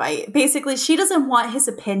stupid fight. Basically, she doesn't want his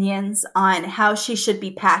opinions on how she should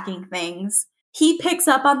be packing things. He picks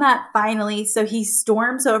up on that finally, so he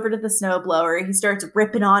storms over to the snowblower. He starts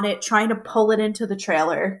ripping on it, trying to pull it into the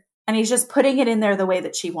trailer, and he's just putting it in there the way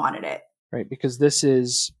that she wanted it. Right, because this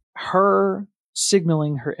is her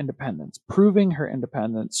signaling her independence, proving her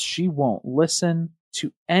independence. She won't listen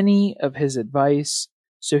to any of his advice,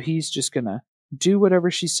 so he's just going to do whatever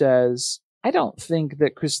she says. I don't think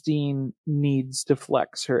that Christine needs to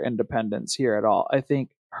flex her independence here at all. I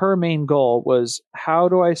think her main goal was, how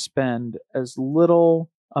do I spend as little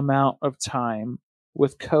amount of time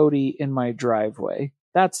with Cody in my driveway?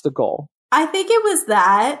 That's the goal. I think it was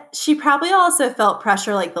that. She probably also felt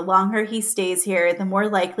pressure, like the longer he stays here, the more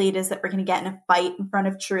likely it is that we're going to get in a fight in front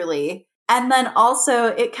of Truly. And then also,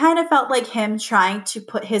 it kind of felt like him trying to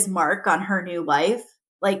put his mark on her new life.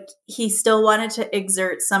 Like he still wanted to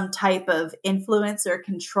exert some type of influence or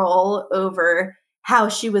control over how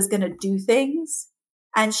she was going to do things.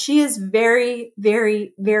 And she is very,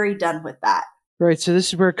 very, very done with that. Right. So this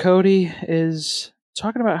is where Cody is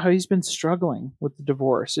talking about how he's been struggling with the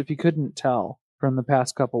divorce, if you couldn't tell from the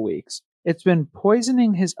past couple weeks. It's been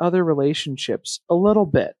poisoning his other relationships a little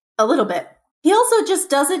bit. A little bit. He also just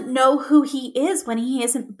doesn't know who he is when he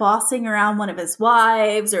isn't bossing around one of his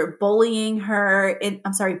wives or bullying her.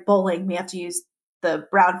 Bullying. We have to use the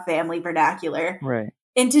Brown family vernacular. Right.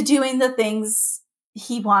 Into doing the things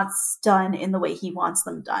he wants done in the way he wants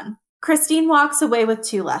them done. Christine walks away with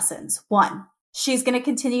 2 lessons. 1, she's going to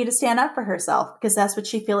continue to stand up for herself because that's what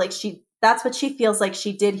she feels like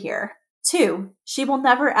she did here. 2, she will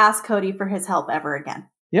never ask Cody for his help ever again.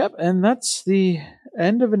 Yep, and that's the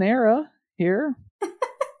end of an era here.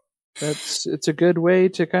 It's a good way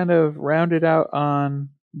to kind of round it out on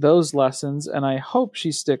those lessons, and I hope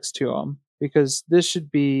she sticks to them, because this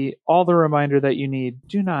should be all the reminder that you need.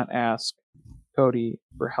 Do not ask Cody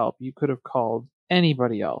for help. You could have called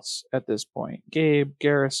anybody else at this point. Gabe,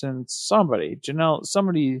 Garrison, somebody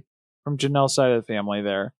from Janelle's side of the family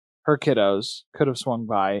there. Her kiddos could have swung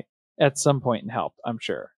by at some point and helped, I'm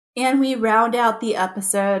sure. And we round out the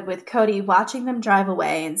episode with Cody watching them drive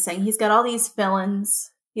away and saying he's got all these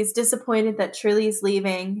feelings. He's disappointed that Truly's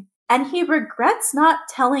leaving. And he regrets not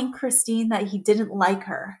telling Christine that he didn't like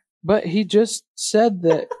her. But he just said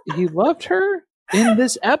that he loved her in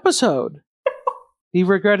this episode. He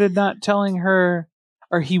regretted not telling her,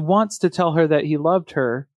 or he wants to tell her that he loved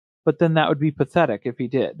her, but then that would be pathetic if he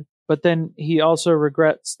did. But then he also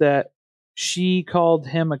regrets that she called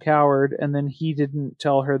him a coward and then he didn't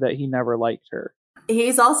tell her that he never liked her.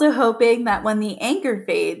 He's also hoping that when the anger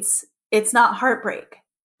fades, it's not heartbreak.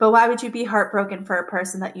 But why would you be heartbroken for a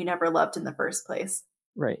person that you never loved in the first place?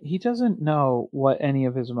 Right. He doesn't know what any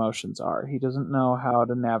of his emotions are. He doesn't know how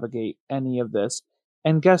to navigate any of this.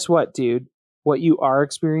 And guess what, dude? What you are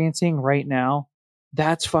experiencing right now,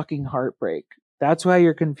 that's fucking heartbreak. That's why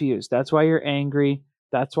you're confused. That's why you're angry.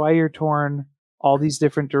 That's why you're torn all these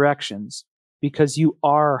different directions. Because you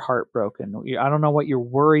are heartbroken. I don't know what you're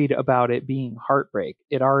worried about it being heartbreak.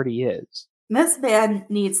 It already is. This man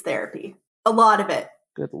needs therapy. A lot of it.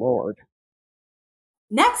 Good Lord.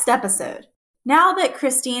 Next episode. Now that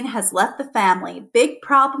Christine has left the family, big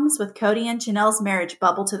problems with Cody and Janelle's marriage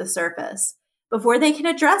bubble to the surface. Before they can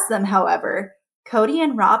address them, however, Cody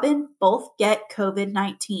and Robin both get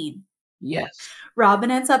COVID-19. Yes.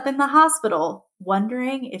 Robin ends up in the hospital,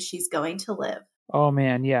 wondering if she's going to live. Oh,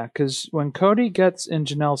 man, yeah, because when Cody gets in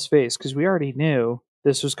Janelle's face, because we already knew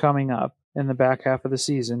this was coming up in the back half of the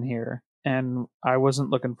season here, and I wasn't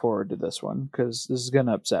looking forward to this one, because this is going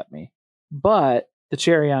to upset me. But the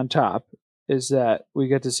cherry on top is that we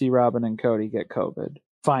get to see Robin and Cody get COVID,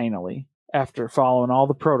 finally, after following all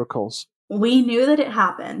the protocols. We knew that it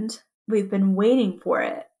happened. We've been waiting for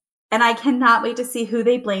it. And I cannot wait to see who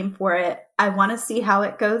they blame for it. I want to see how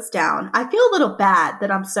it goes down. I feel a little bad that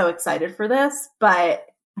I'm so excited for this, but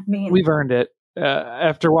I mean... We've earned it.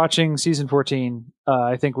 After watching season 14,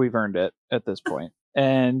 I think we've earned it at this point.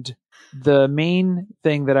 And the main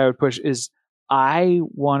thing that I would push is I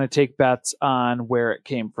want to take bets on where it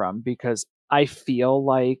came from, because I feel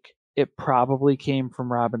like it probably came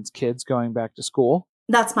from Robin's kids going back to school.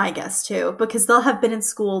 That's my guess too, because they'll have been in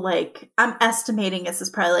school, like, I'm estimating this is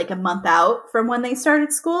probably like a month out from when they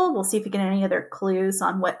started school. We'll see if we get any other clues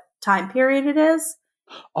on what time period it is.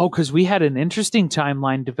 Oh, because we had an interesting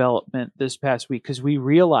timeline development this past week, because we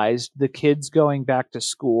realized the kids going back to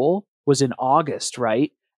school was in August,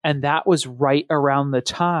 right? And that was right around the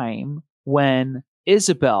time when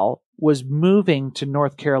Isabel was moving to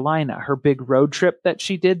North Carolina, her big road trip that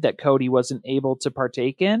she did that Cody wasn't able to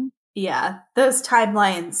partake in. Yeah, those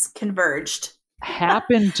timelines converged.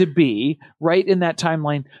 Happened to be right in that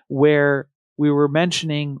timeline where we were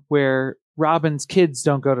mentioning where Robin's kids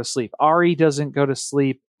don't go to sleep. Ari doesn't go to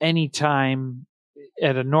sleep anytime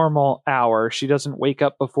at a normal hour. She doesn't wake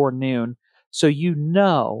up before noon. So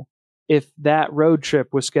if that road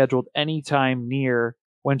trip was scheduled anytime near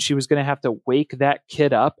when she was going to have to wake that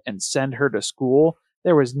kid up and send her to school,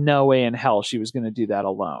 there was no way in hell she was going to do that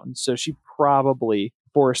alone. So she probably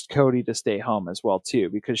forced Cody to stay home as well, too,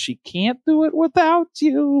 because she can't do it without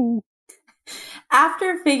you.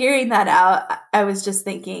 After figuring that out, I was just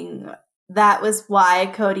thinking that was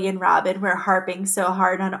why Cody and Robin were harping so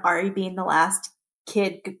hard on Ari being the last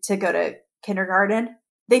kid to go to kindergarten.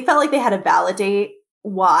 They felt like they had to validate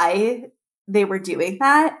why they were doing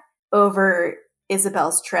that over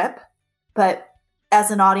Isabel's trip. But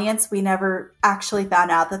as an audience, we never actually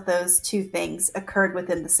found out that those two things occurred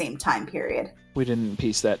within the same time period. We didn't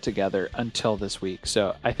piece that together until this week.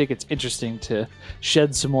 So I think it's interesting to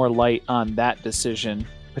shed some more light on that decision,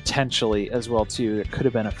 potentially as well, too. It could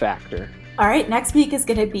have been a factor. All right, next week is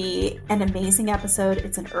going to be an amazing episode.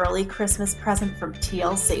 It's an early Christmas present from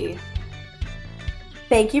TLC.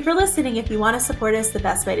 Thank you for listening. If you want to support us, the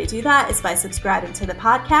best way to do that is by subscribing to the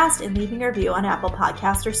podcast and leaving a review on Apple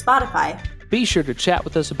Podcasts or Spotify. Be sure to chat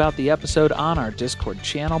with us about the episode on our Discord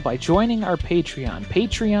channel by joining our Patreon,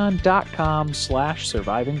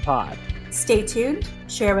 patreon.com/survivingpod. Stay tuned,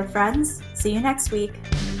 share with friends. See you next week.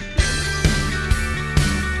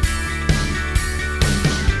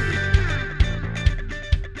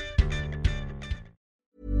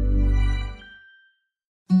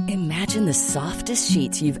 Imagine the softest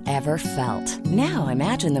sheets you've ever felt. Now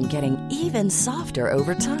imagine them getting even softer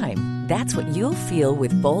over time. That's what you'll feel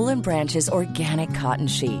with Boll & Branch's organic cotton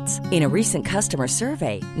sheets. In a recent customer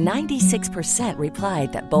survey, 96%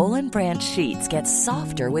 replied that Boll & Branch sheets get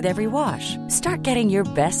softer with every wash. Start getting your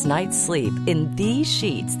best night's sleep in these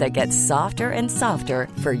sheets that get softer and softer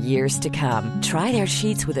for years to come. Try their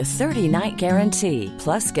sheets with a 30-night guarantee.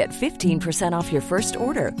 Plus, get 15% off your first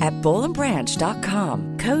order at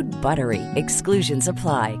bollandbranch.com. Code BUTTERY. Exclusions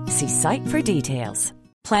apply. See site for details.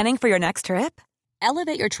 Planning for your next trip?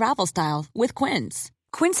 Elevate your travel style with Quince.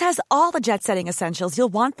 Quince has all the jet-setting essentials you'll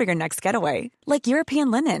want for your next getaway, like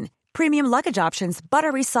European linen, premium luggage options,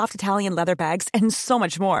 buttery soft Italian leather bags, and so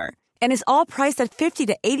much more. And is all priced at 50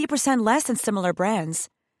 to 80% less than similar brands.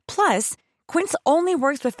 Plus, Quince only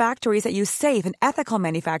works with factories that use safe and ethical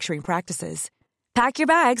manufacturing practices. Pack your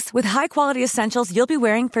bags with high-quality essentials you'll be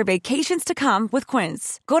wearing for vacations to come with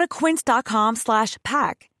Quince. Go to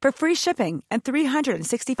quince.com/pack for free shipping and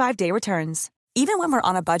 365-day returns. Even when we're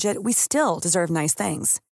on a budget, we still deserve nice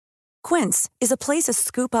things. Quince is a place to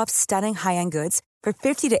scoop up stunning high-end goods for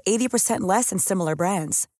 50 to 80% less than similar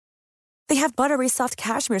brands. They have buttery soft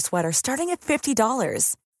cashmere sweaters starting at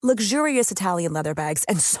 $50, luxurious Italian leather bags,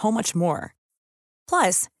 and so much more.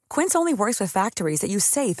 Plus, Quince only works with factories that use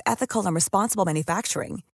safe, ethical, and responsible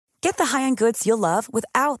manufacturing. Get the high-end goods you'll love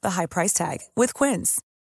without the high price tag with Quince.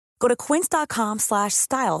 Go to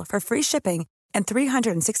quince.com/style for free shipping and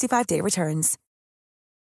 365-day returns.